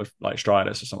logged out of like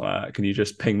Stridus or something like that. Can you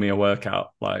just ping me a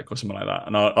workout, like, or something like that?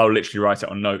 And I'll literally write it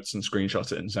on notes and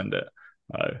screenshot it and send it.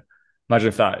 Imagine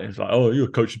if that is like, oh, your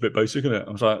coach is a bit basic, isn't it?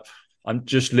 I was like, I'm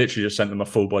just literally just sent them a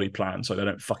full body plan so they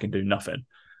don't fucking do nothing,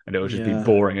 and it will just be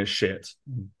boring as shit.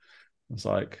 It's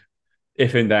like,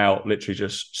 if in doubt, literally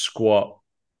just squat,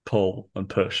 pull, and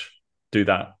push. Do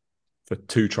that for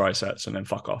 2 trisets and then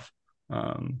fuck off.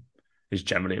 Is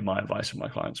generally my advice for my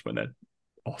clients when they're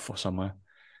off or somewhere.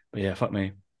 But yeah, fuck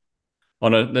me.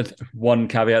 On one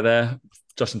caveat there,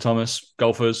 Justin Thomas,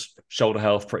 golfers, shoulder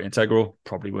health, pretty integral.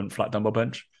 Probably wouldn't flat dumbbell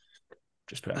bench.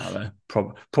 Just put it out there.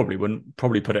 Probably wouldn't.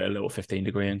 Probably put it a little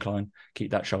 15-degree incline.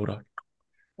 Keep that shoulder.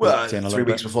 Well, 3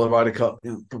 weeks before the Ryder Cup.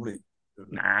 Yeah, probably.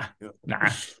 Nah.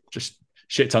 Just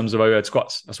shit tons of overhead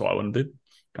squats. That's what I want to do.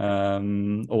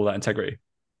 All that integrity.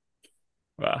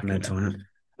 Well,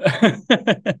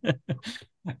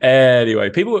 anyway,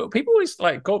 people always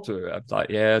like go up to it. Like,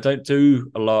 yeah, don't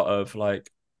do a lot of like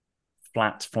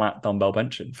flat dumbbell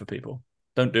benching for people.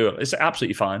 Don't do it. It's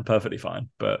absolutely fine, perfectly fine.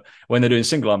 But when they're doing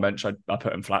single arm bench, I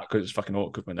put them flat because it's fucking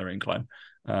awkward when they're incline.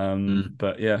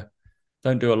 But yeah,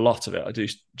 don't do a lot of it. I do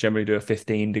generally do a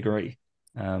 15-degree.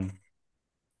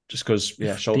 Just because,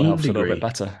 shoulder health's a little bit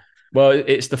better. Well,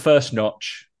 it's the first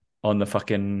notch on the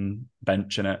fucking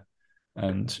bench, innit?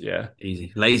 And yeah,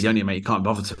 easy, lazy on you, mate. You can't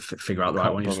bother to figure out the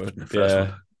right one.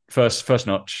 First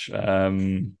notch.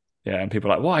 And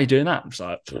people are like, why are you doing that? It's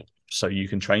like, so you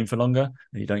can train for longer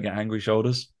and you don't get angry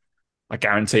shoulders. I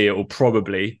guarantee it will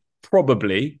probably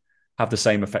have the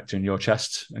same effect on your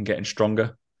chest and getting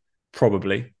stronger.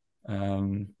 Probably.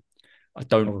 I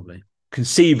don't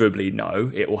conceivably know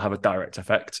it will have a direct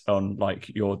effect on like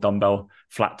your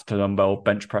flat to dumbbell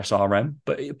bench press RM,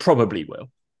 but it probably will.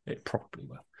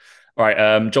 All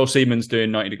right, Joel Seedman's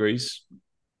doing 90 degrees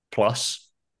plus.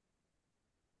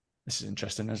 This is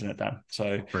interesting, isn't it, Dan?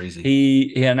 So crazy.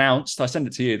 He announced, I sent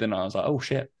it to you, then I was like, oh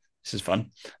shit, this is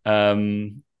fun.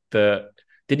 Did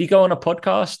he go on a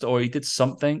podcast or he did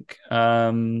something? He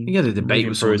had a debate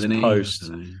with his post.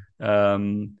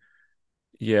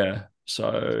 Yeah. So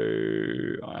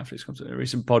after this comes to a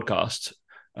recent podcast.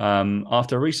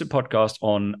 After a recent podcast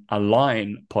on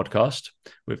Align podcast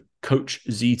with Coach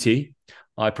ZT,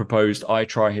 I proposed I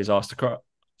try his Ask the Grass.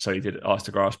 So he did Ask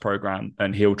the Grass program,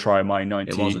 and he'll try my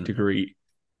 90-degree.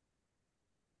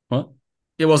 What?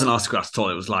 It wasn't Ask the Grass at all.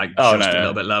 It was like a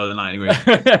little bit lower than 90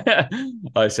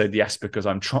 degrees. I said yes because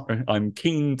I'm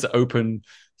keen to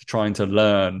trying to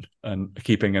learn and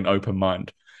keeping an open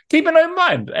mind. Keep an open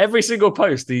mind. Every single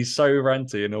post, he's so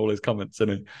ranty in all his comments,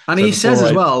 isn't he? And he says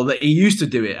as well that he used to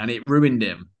do it and it ruined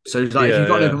him. So it's like, if you've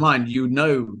got an open mind, you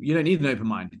don't need an open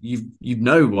mind. You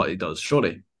know what it does.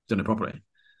 Surely done it properly.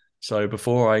 So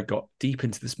before I got deep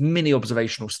into this mini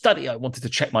observational study, I wanted to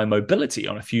check my mobility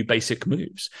on a few basic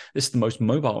moves. This is the most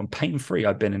mobile and pain-free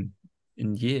I've been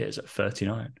in years at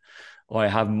 39. I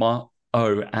have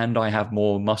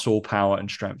more muscle, power, and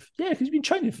strength. Yeah, because you've been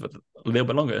training for a little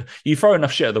bit longer. You throw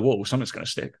enough shit at the wall, something's going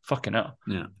to stick. Fucking hell.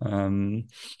 Yeah.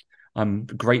 I'm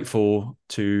grateful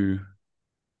to...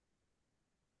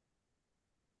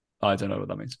 I don't know what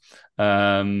that means.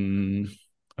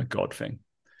 A God thing.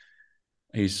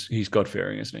 He's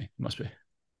God-fearing, isn't he? He must be. I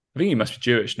think he must be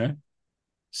Jewish, no?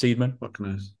 Seedman? What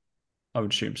knows? I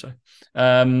would assume so.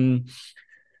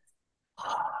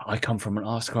 I come from an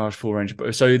Ask Garage full range,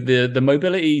 but so the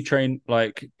mobility train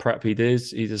like prep he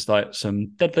does like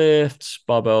some deadlifts,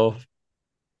 barbell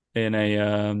in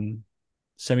a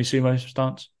semi-sumo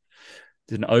stance.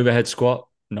 Did an overhead squat,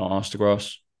 not arse to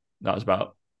grass. That was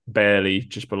about barely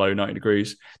just below 90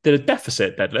 degrees. Did a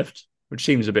deficit deadlift, which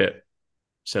seems a bit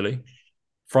silly.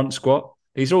 Front squat.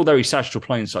 These are all very sagittal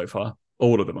planes so far.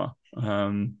 All of them are.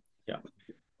 Yeah.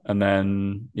 And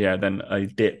then a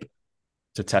dip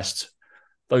to test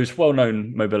those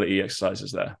well-known mobility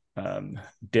exercises there.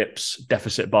 Dips,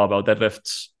 deficit barbell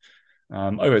deadlifts,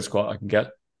 overhead squat I can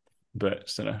get, but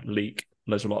it's gonna leak.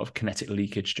 There's a lot of kinetic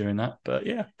leakage during that. But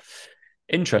yeah,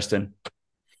 interesting.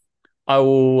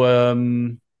 I'll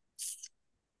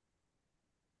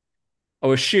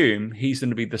assume he's going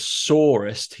to be the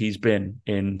sorest he's been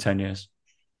in 10 years.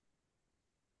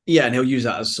 Yeah, and he'll use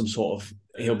that as some sort of.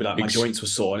 He'll be like, my joints were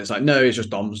sore, and it's like, no, it's just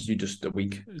DOMs. You just a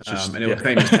week, and he'll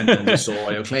claim his tendons are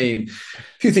sore. He'll claim a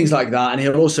few things like that, and he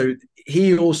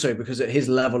also because at his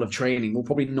level of training, will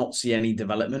probably not see any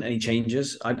development, any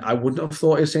changes. I wouldn't have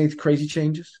thought he'll see any crazy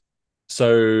changes.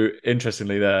 So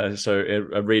interestingly,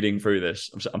 reading through this,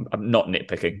 I'm not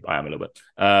nitpicking. I am a little bit,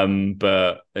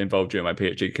 but involved during my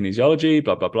PhD kinesiology,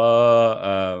 blah blah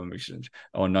blah,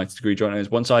 on 90-degree joint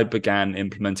angles. Once I began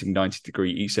implementing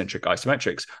 90-degree eccentric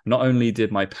isometrics, not only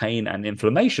did my pain and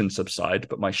inflammation subside,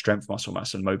 but my strength, muscle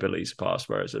mass, and mobility surpassed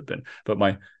whereas it had been. But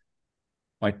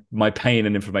my pain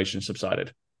and inflammation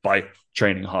subsided by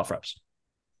training half reps.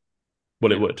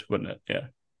 Well, it would, wouldn't it? Yeah,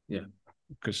 yeah,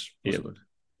 because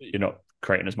you're not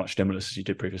creating as much stimulus as you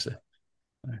did previously.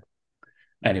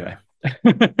 Anyway.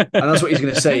 And that's what he's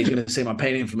going to say. He's going to say my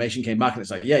pain and inflammation came back. And it's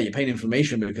like, yeah, your pain and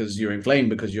inflammation because you're inflamed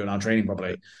because you're not training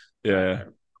properly. Yeah.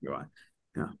 You're right.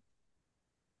 Yeah.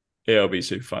 It'll be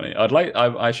super funny.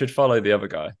 I should follow the other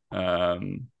guy.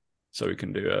 So we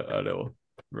can do a little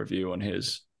review on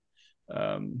his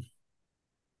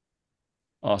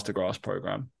Arse to Grass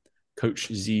program. Coach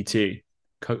ZT.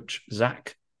 Coach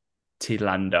Zach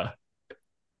Tilander.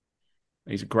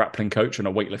 He's a grappling coach and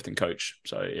a weightlifting coach.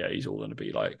 So, yeah, he's all going to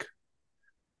be like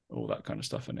all that kind of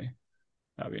stuff, isn't he?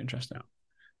 That'd be interesting.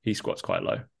 He squats quite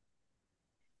low.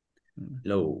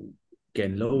 Low.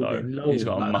 Getting low. He's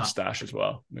got a mustache as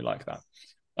well. We like that.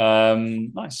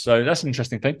 Nice. So that's an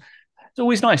interesting thing. It's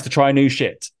always nice to try new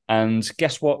shit. And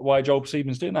guess what? Why Joel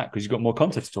Seedman's doing that? Because you've got more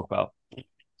content to talk about.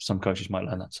 Some coaches might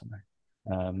learn that somewhere.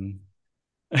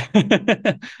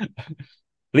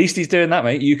 At least he's doing that,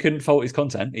 mate. You couldn't fault his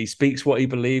content. He speaks what he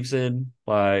believes in.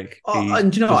 Like,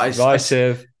 and you know,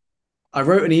 decisive. I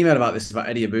wrote an email about this about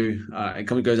Eddie Abu.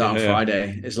 It goes out on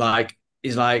Friday. It's like,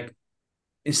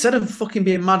 instead of fucking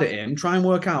being mad at him, try and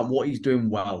work out what he's doing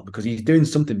well because he's doing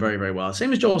something very, very well.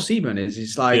 Same as Joel Seedman is.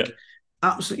 He's like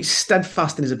absolutely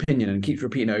steadfast in his opinion and keeps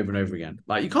repeating it over and over again.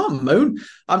 Like, you can't moan.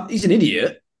 He's an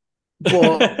idiot,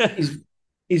 but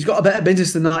he's got a better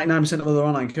business than 99% of other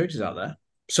online coaches out there.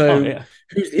 So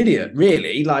who's the idiot,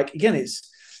 really? Like, again,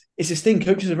 it's this thing.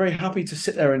 Coaches are very happy to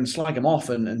sit there and slag him off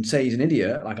and say he's an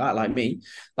idiot, like me.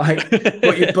 Like,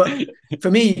 but for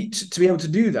me to be able to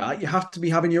do that, you have to be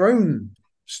having your own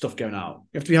stuff going out.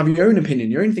 You have to be having your own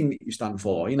opinion, your own thing that you stand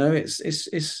for. You know,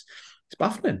 it's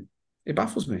baffling. It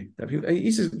baffles me.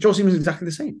 Joel Seaman's exactly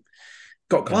the same.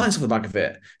 Got clients off the back of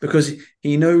it because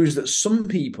he knows that some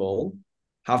people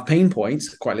have pain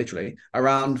points, quite literally,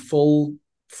 around full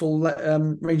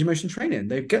range of motion training.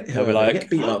 They get hurt, they get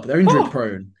beat up, they're injury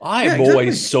prone. I'm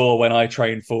always sore when I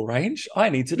train full range. I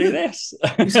need to do this.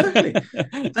 Exactly.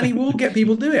 And he will get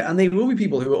people do it. And they will be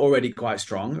people who are already quite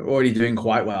strong, already doing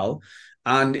quite well.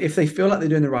 And if they feel like they're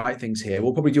doing the right things here,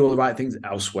 we'll probably do all the right things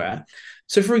elsewhere.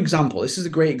 So for example, this is a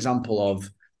great example of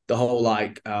the whole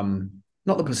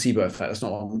not the placebo effect. That's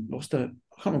not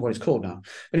I can't remember what it's called now.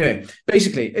 Anyway,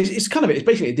 basically, it's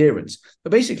basically adherence.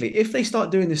 But basically, if they start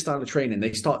doing this style of training,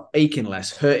 they start aching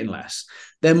less, hurting less.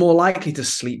 They're more likely to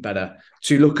sleep better,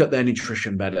 to look at their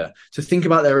nutrition better, to think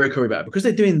about their recovery better. Because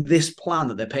they're doing this plan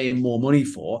that they're paying more money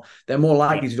for, they're more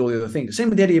likely to do all the other things. Same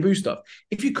with the Eddie Abu stuff.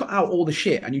 If you cut out all the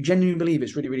shit and you genuinely believe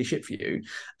it's really, really shit for you,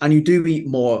 and you do eat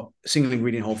more single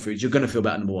ingredient whole foods, you're going to feel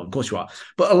better, number one. Of course you are.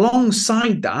 But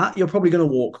alongside that, you're probably going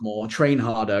to walk more, train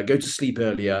harder, go to sleep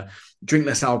earlier, drink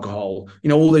less alcohol,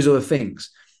 all those other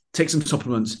things. Take some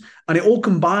supplements, and it all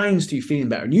combines to you feeling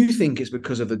better. And you think it's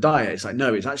because of the diet. It's like,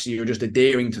 no, it's actually you're just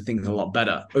adhering to things a lot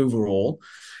better overall.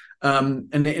 And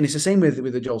it's the same with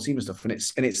the Joel Seaman stuff. And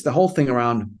it's the whole thing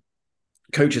around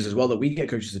coaches as well that we get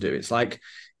coaches to do. It's like,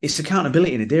 it's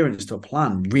accountability and adherence to a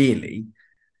plan, really.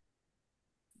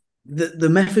 The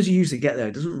methods you use to get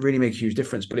there doesn't really make a huge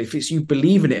difference. But if it's you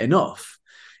believe in it enough,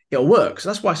 it'll work. So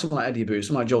that's why someone like Eddie Abou,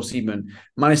 someone like Joel Seedman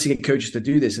managed to get coaches to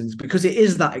do this. And because it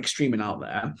is that extreme and out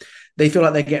there, they feel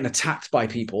like they're getting attacked by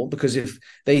people, because if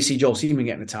they see Joel Seedman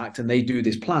getting attacked and they do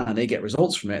this plan, they get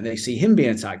results from it, and they see him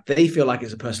being attacked, they feel like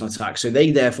it's a personal attack. So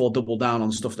they therefore double down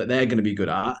on stuff that they're going to be good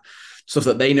at, stuff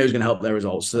that they know is going to help their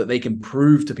results, so that they can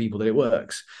prove to people that it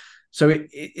works. So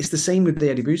it's the same with the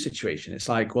Eddie Abou situation. It's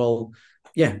like, well,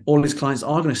 yeah, all his clients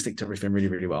are going to stick to everything really,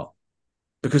 really well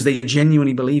because they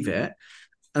genuinely believe it,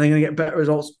 and they're going to get better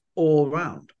results all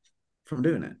around from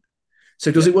doing it.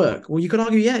 So does it work? Well, you could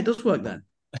argue, yeah, it does work then.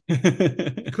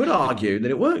 You could argue that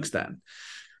it works then.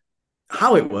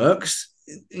 How it works,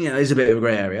 is a bit of a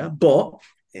grey area, but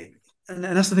and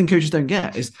that's the thing coaches don't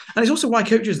get and it's also why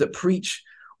coaches that preach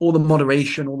all the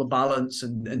moderation, all the balance,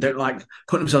 and don't like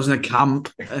putting themselves in a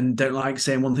camp and don't like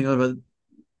saying one thing or other,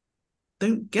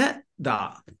 don't get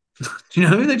that.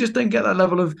 They just don't get that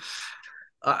level of,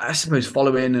 I suppose,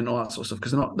 following and all that sort of stuff,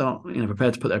 because they're not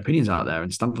prepared to put their opinions out there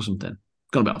and stand for something.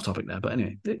 Gone a bit off topic there, but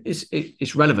anyway,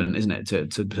 it's relevant, isn't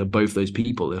it, to both those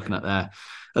people looking at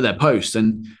their posts.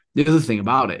 And the other thing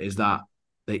about it is that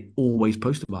they always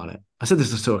post about it. I said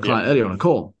this to a client earlier on a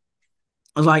call.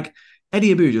 I was like,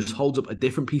 Eddie Abou just holds up a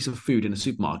different piece of food in a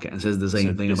supermarket and says the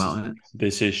same thing about it.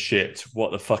 This is shit.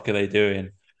 What the fuck are they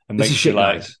doing? And this is shit,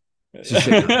 guys. This is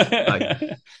shit,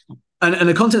 guys. And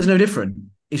the content's no different.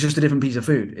 It's just a different piece of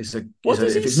food. What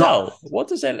does he sell? What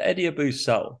does Eddie Abou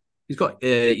sell? He's got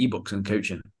ebooks and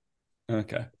coaching.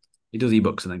 Okay. He does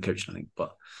ebooks and then coaching, I think.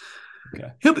 But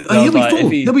okay. He'll be full.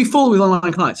 He'll be full with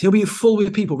online clients. He'll be full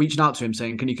with people reaching out to him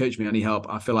saying, "Can you coach me? I need help.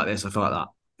 I feel like this. I feel like that."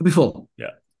 He'll be full. Yeah.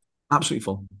 Absolutely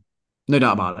full. No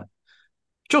doubt about it.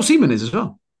 Joel Seedman is as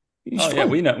well. He's full. Yeah,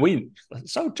 we know.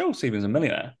 So Joel Seedman's a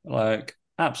millionaire. Like,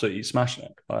 absolutely smashing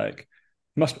it. Like,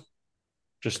 must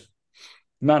just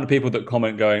the amount of people that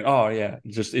comment going, "Oh yeah,"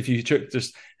 just if you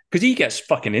just. Because he gets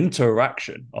fucking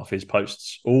interaction off his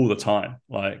posts all the time,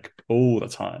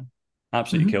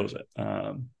 absolutely kills it.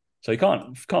 So you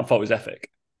can't fault his ethic.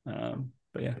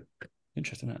 But yeah,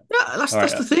 interesting. Yeah, that's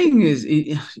the thing is,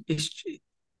 it's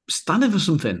standing for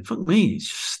something. Fuck me, it's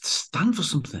just stand for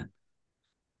something.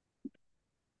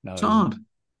 No, it's hard.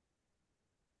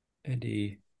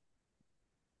 Eddie,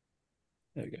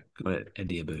 there we go. Got it,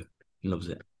 Eddie Abou. He loves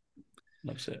it.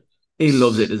 Loves it. He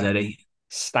loves it, does Eddie?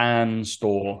 Stan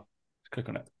Store. Click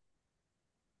on it.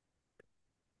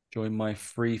 Join my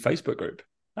free Facebook group.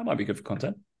 That might be good for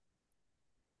content.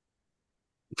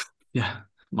 Yeah,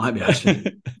 might be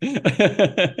actually.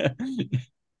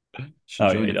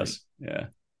 Oh, he does. Yeah.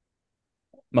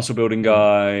 Muscle building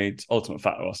guide, ultimate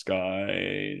fat loss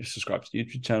guide, subscribe to the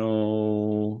YouTube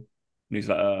channel,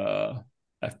 newsletter,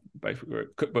 Facebook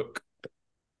group, cookbook.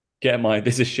 Get my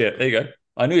this is shit. There you go.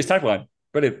 I knew his tagline.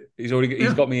 Brilliant. He's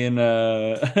got me in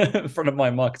front of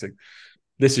my marketing.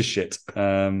 This is shit.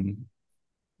 There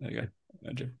you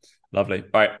go. Lovely. All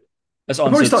right. Let's answer.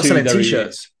 Probably start selling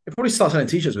t-shirts. It probably start selling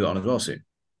t-shirts with it on as well soon.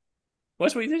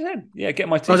 What's what you just said? Yeah, get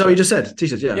my t-shirt. Oh, is that what you just said?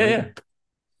 T-shirts, yeah. Yeah.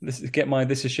 Get my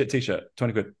this is shit t-shirt.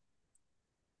 20 quid.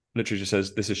 Literally just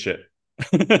says this is shit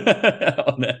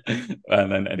on it.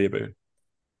 And then Eddie Abou.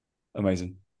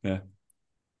 Amazing. Yeah.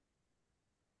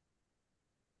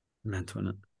 Mental,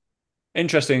 isn't it?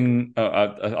 Interesting.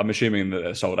 I'm assuming that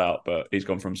they're sold out, but he's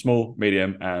gone from small,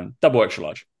 medium, and double extra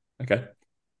large. Okay.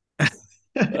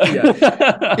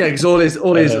 yeah, because all his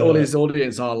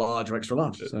audience are large or extra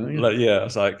large. So, yeah,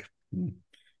 it's like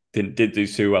did do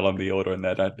too well on the order in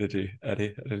there, did you,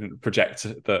 Eddie? I didn't project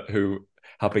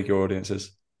how big your audience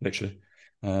is, literally.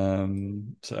 Yeah.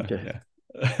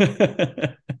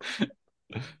 It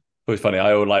was funny.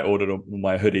 I ordered all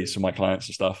my hoodies for my clients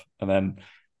and stuff, and then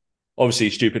obviously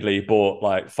stupidly bought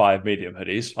like 5 medium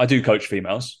hoodies. I do coach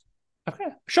females. Okay.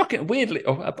 Shocking. Weirdly,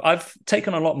 I've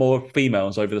taken a lot more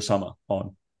females over the summer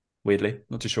on. Weirdly,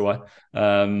 not too sure why.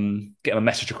 Getting a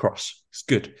message across. It's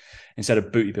good instead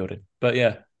of booty building. But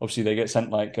yeah, obviously they get sent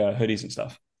like hoodies and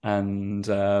stuff. And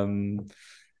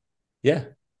yeah,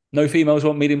 no females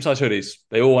want medium-sized hoodies.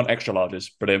 They all want extra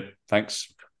larges. Brilliant.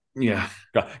 Thanks. Yeah.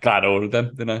 Glad I ordered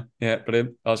them, didn't I? Yeah,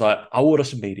 brilliant. I was like, I'll order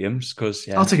some mediums because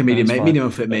I'll take a medium, mate. Medium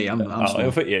will fit me. I'm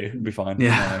it'll fit you. It'll be fine.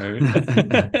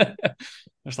 Yeah.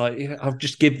 It's like, I'll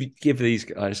just give these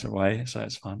guys away, so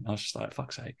it's fun. I was just like,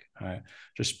 fuck's sake. All right.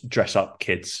 Just dress up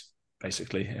kids,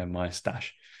 basically, in my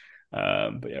stash.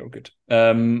 But yeah, we're good.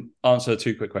 Answer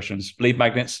 2 quick questions. Lead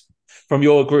magnets from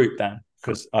your group, Dan,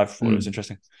 because I thought it was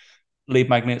interesting. Lead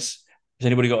magnets. Has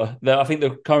anybody got I think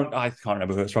the current, I can't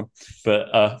remember who it's from, but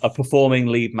a performing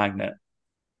lead magnet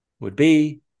would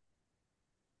be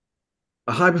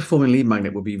a high performing lead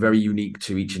magnet would be very unique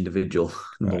to each individual.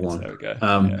 Number Right, one. there we go.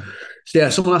 Um, so yeah,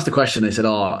 someone asked the question. They said,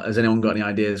 "Oh, has anyone got any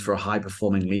ideas for a high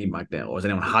performing lead magnet, or has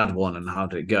anyone had one, and how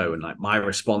did it go?" And like my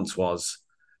response was,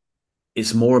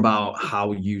 "It's more about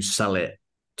how you sell it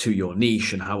to your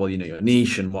niche and how well you know your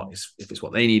niche and what is if it's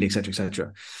what they need, etc.,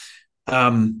 etc."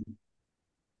 Um,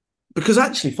 because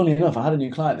actually, funny enough, I had a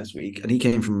new client this week, and he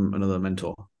came from another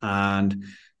mentor, and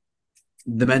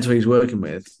the mentor he's working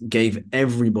with gave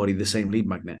everybody the same lead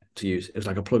magnet to use. It was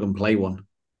like a plug and play one.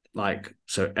 Like,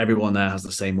 so everyone there has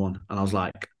the same one. And I was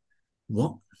like,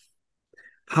 what?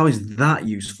 How is that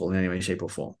useful in any way, shape, or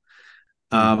form?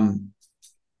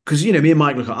 Because me and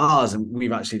Mike look at ours, and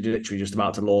we've actually literally just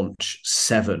about to launch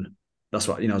 7. That's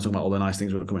what I was talking about all the nice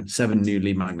things that are coming. 7 new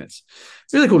lead magnets.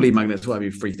 Really cool lead magnets,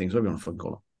 whatever free things, whatever you want to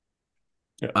call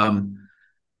Yeah. them.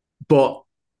 But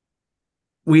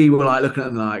we were like looking at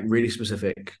them like really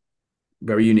specific,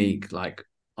 very unique, like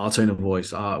our tone of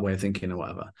voice, our way of thinking, or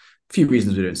whatever. A few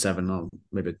reasons we're doing 7. I'll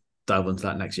maybe dive into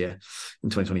that next year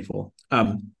in 2024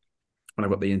 when I've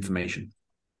got the information.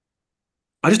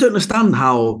 I just don't understand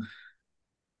how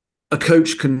a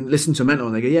coach can listen to a mentor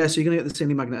and they go, yeah, so you're going to get the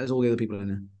same magnet as all the other people in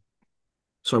there.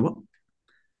 Sorry, what?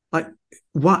 Like,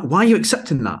 why are you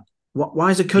accepting that? Why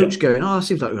is a coach going, oh, that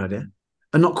seems like a good idea?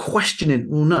 And not questioning,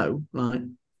 well, no, like,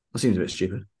 that seems a bit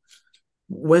stupid.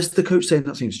 Where's the coach saying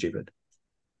that seems stupid?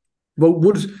 Well,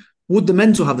 would the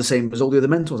mentor have the same as all the other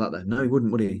mentors out there? No, he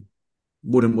wouldn't, would he?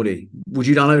 Would he? Would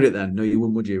you download it then? No, you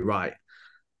wouldn't, would you? Right.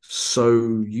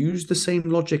 So use the same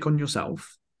logic on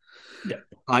yourself. Yeah.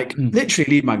 Like literally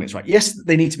lead magnets, right? Yes,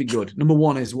 they need to be good. Number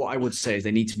one is what I would say is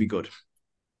they need to be good.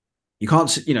 You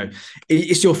can't,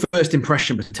 it's your first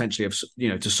impression potentially of,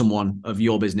 to someone of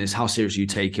your business, how seriously you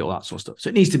take it, all that sort of stuff. So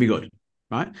it needs to be good,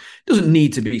 right? It doesn't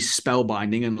need to be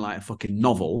spellbinding and like a fucking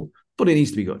novel, but it needs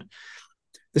to be good.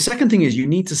 The second thing is you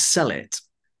need to sell it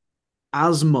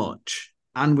as much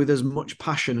and with as much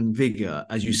passion and vigor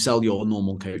as you sell your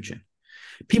normal coaching.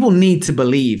 People need to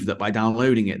believe that by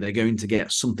downloading it, they're going to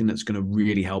get something that's going to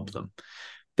really help them.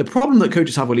 The problem that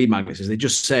coaches have with lead magnets is they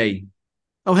just say,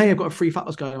 oh, hey, I've got a free fat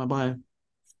loss guide in my bio. Well,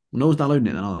 no one's downloading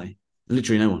it then, are they?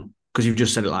 Literally no one, because you've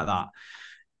just said it like that.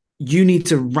 You need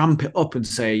to ramp it up and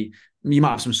say, you might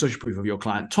have some social proof of your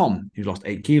client, Tom, who's lost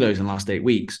 8 kilos in the last 8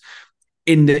 weeks.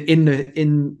 Throughout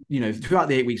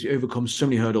the 8 weeks, we overcome so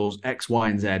many hurdles, X, Y,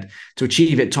 and Z. To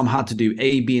achieve it, Tom had to do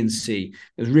A, B, and C.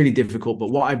 It was really difficult, but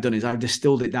what I've done is I've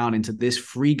distilled it down into this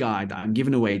free guide that I'm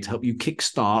giving away to help you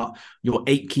kickstart your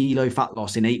 8-kilo fat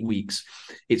loss in 8 weeks.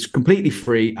 It's completely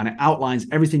free, and it outlines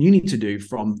everything you need to do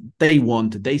from day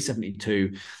 1 to day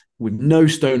 72 with no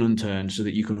stone unturned so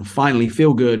that you can finally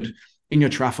feel good in your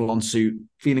triathlon suit,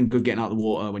 feeling good getting out of the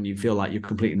water when you feel like you're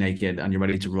completely naked and you're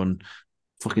ready to run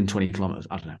fucking 20 kilometers.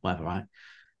 I don't know, whatever, right?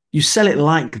 You sell it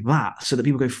like that so that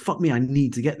people go, fuck me, I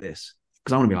need to get this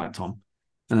because I want to be like Tom.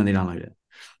 And then they download it.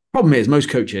 Problem is, most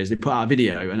coaches, they put out a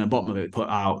video and at the bottom of it, put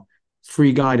out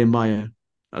free guide in bio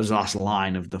as the last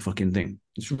line of the fucking thing.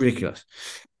 It's ridiculous.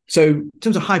 So in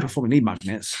terms of high performing lead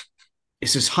magnets,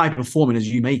 it's as high performing as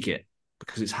you make it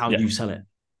because it's how you sell it.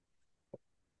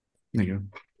 There you go.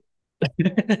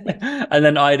 And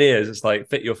then ideas, it's like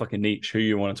fit your fucking niche, who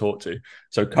you want to talk to.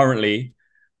 So currently,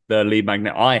 the lead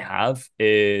magnet I have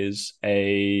is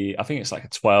I think it's like a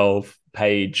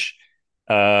 12-page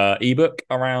ebook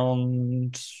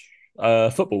around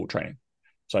football training.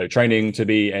 So training to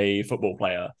be a football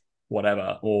player,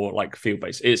 whatever, or like field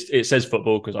based. It says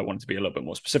football because I want it to be a little bit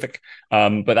more specific.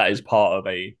 But that is part of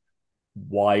a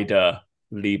wider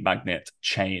lead magnet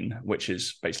chain, which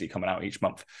is basically coming out each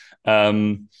month.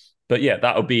 But yeah,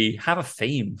 that would be have a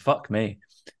theme. Fuck me.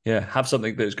 Yeah, have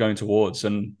something that is going towards.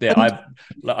 And yeah,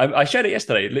 I shared it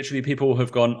yesterday. Literally, people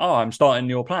have gone, oh, I'm starting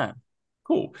your plan.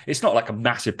 Cool. It's not like a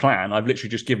massive plan. I've literally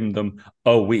just given them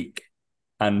a week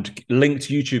and linked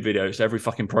YouTube videos to every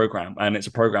fucking program. And it's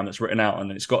a program that's written out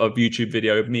and it's got a YouTube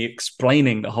video of me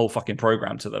explaining the whole fucking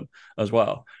program to them as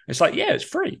well. It's like, yeah, it's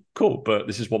free. Cool. But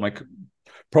this is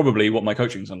probably what my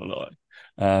coaching's going to look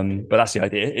like. But that's the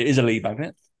idea. It is a lead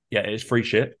magnet. Yeah, it's free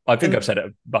shit. I think I've said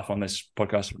it buff on this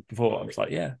podcast before. I was like,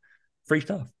 yeah, free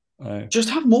stuff. Just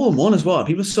have more than one as well.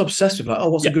 People are so obsessed with like, oh,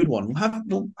 what's a good one?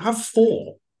 Have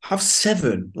 4, have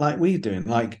 7, like we're doing.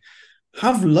 Like,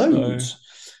 have loads.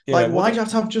 Why do you have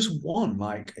to have just one?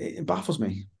 Like, it baffles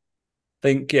me.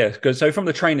 Because so from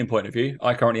the training point of view,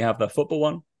 I currently have the football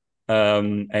one,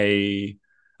 and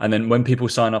then when people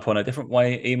sign up on a different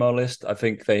way email list, I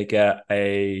think they get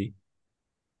a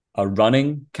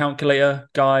running calculator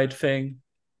guide thing,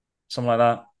 something like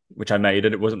that, which I made.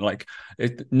 And it wasn't like,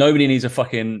 nobody needs a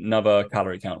fucking another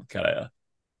calorie calculator.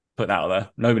 Put that out there.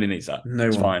 Nobody needs that.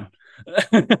 It's fine.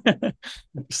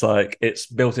 It's like it's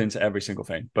built into every single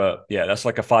thing. But yeah, that's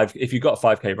like a 5. If you've got a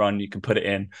 5K run, you can put it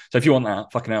in. So if you want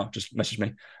that, fucking hell, just message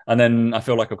me. And then I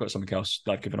feel like I've got something else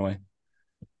like given away.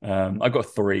 I've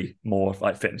got 3 more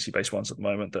like fitnessy based ones at the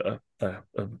moment that are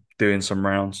doing some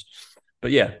rounds. But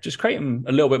yeah, just create them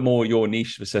a little bit more your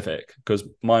niche specific, because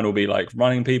mine will be like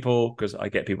running people, because I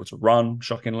get people to run,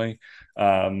 shockingly.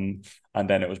 And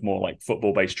then it was more like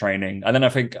football based training. And then I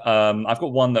think I've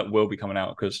got one that will be coming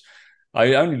out, because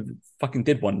I only fucking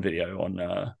did one video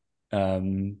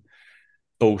on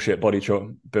bullshit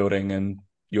building, and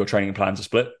your training plans are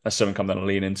split. That's something I'm going to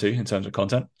lean into in terms of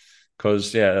content.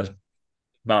 Because yeah, there's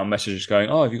amount of messages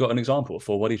going, oh, have you got an example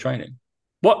for body training?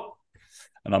 What?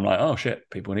 And I'm like, oh shit,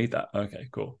 people need that. Okay,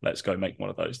 cool. Let's go make one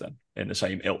of those then in the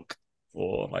same ilk,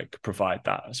 or like provide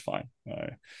that. That's fine.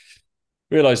 I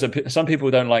realize that some people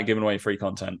don't like giving away free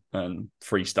content and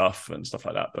free stuff and stuff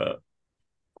like that. But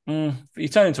if you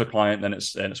turn into a client, then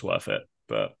it's worth it.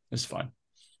 But it's fine.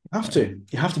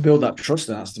 You have to build that trust,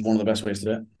 and that's one of the best ways to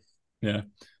do it.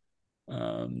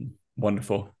 Yeah.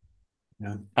 Wonderful.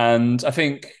 Yeah. And I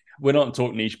think we're not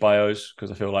talking niche bios, because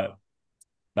I feel like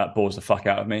that bores the fuck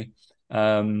out of me.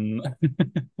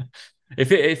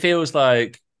 If it feels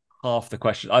like half the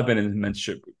questions, I've been in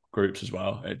mentorship groups as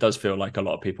well. It does feel like a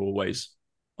lot of people always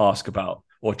ask about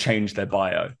or change their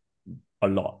bio a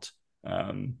lot.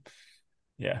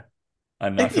 Yeah.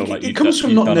 And I feel like it comes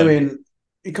from not knowing.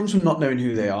 It comes from not knowing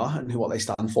who they are and what they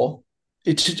stand for.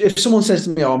 It's if someone says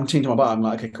to me, "Oh, I'm changing my bio," I'm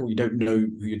like, "Okay, cool." You don't know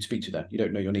who you'd speak to then. You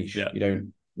don't know your niche. Yeah. You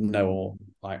don't know, or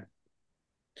like.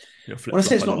 When I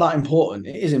say it's not that important,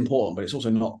 it is important, but it's also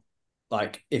not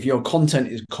like, if your content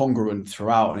is congruent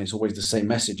throughout and it's always the same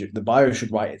message, the bio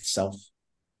should write itself.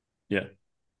 Yeah.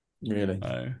 Really.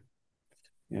 Yeah.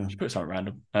 Just put something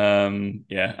random.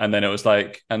 Yeah. And then it was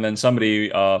like, and then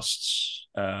somebody asked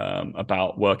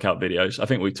about workout videos. I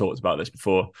think we talked about this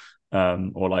before.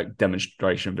 Or like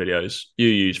demonstration videos. You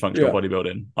use functional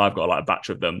bodybuilding. I've got like a batch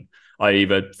of them. I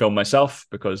either film myself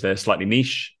because they're slightly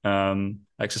niche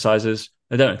exercises.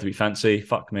 They don't have to be fancy.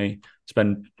 Fuck me.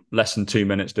 Spend less than 2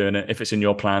 minutes doing it. If it's in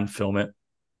your plan, film it.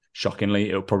 Shockingly,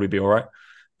 it'll probably be all right.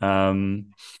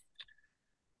 And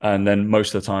then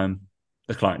most of the time,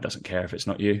 the client doesn't care if it's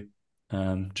not you.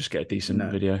 Just get a decent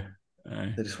video.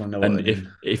 They just want to know what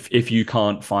and if you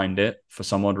can't find it for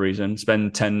some odd reason,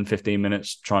 spend 10-15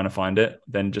 minutes trying to find it,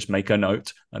 then just make a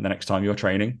note, and the next time you're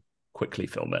training, quickly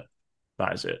film it.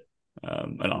 That is it.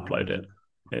 And upload it.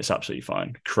 It's absolutely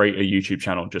fine. Create a YouTube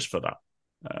channel just for that.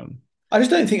 I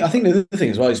think the other thing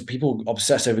as well is people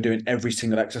obsess over doing every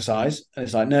single exercise, and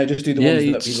it's like, no, just do the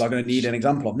ones that people are going to need an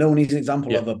example of. No one needs an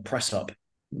example of a press up.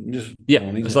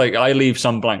 It's like I leave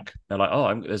some blank. They're like,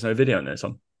 oh, there's no video in this.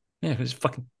 Yeah, it's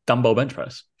fucking dumbbell bench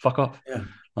press. Fuck off. Yeah.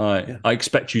 I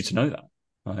expect you to know that.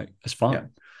 Like, it's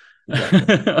fine. Yeah.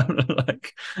 Exactly.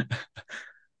 Like,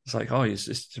 it's like, oh, it's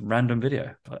just a random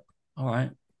video. But all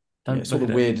right. It's all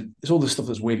the weird. It's all the stuff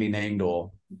that's weirdly named,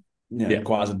 or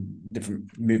requires a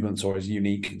different movements, or is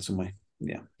unique in some way.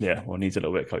 Yeah. Yeah. Well, needs a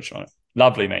little bit of coaching on it.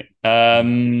 Lovely, mate. Any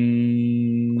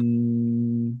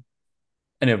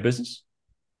other business?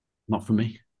 Not from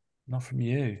me. Not from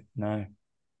you. No.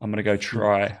 I'm going to go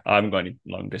try. I haven't got any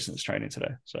long distance training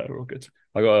today, so we're all good.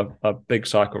 I got a big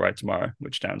cycle ride tomorrow,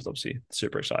 which Dan's obviously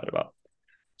super excited about.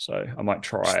 So I might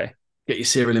try. Get your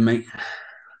cereal in, mate.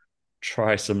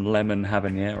 Try some lemon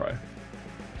habanero.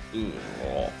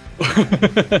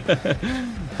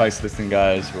 Thanks for listening,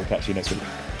 guys. We'll catch you next week.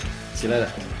 See you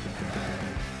later.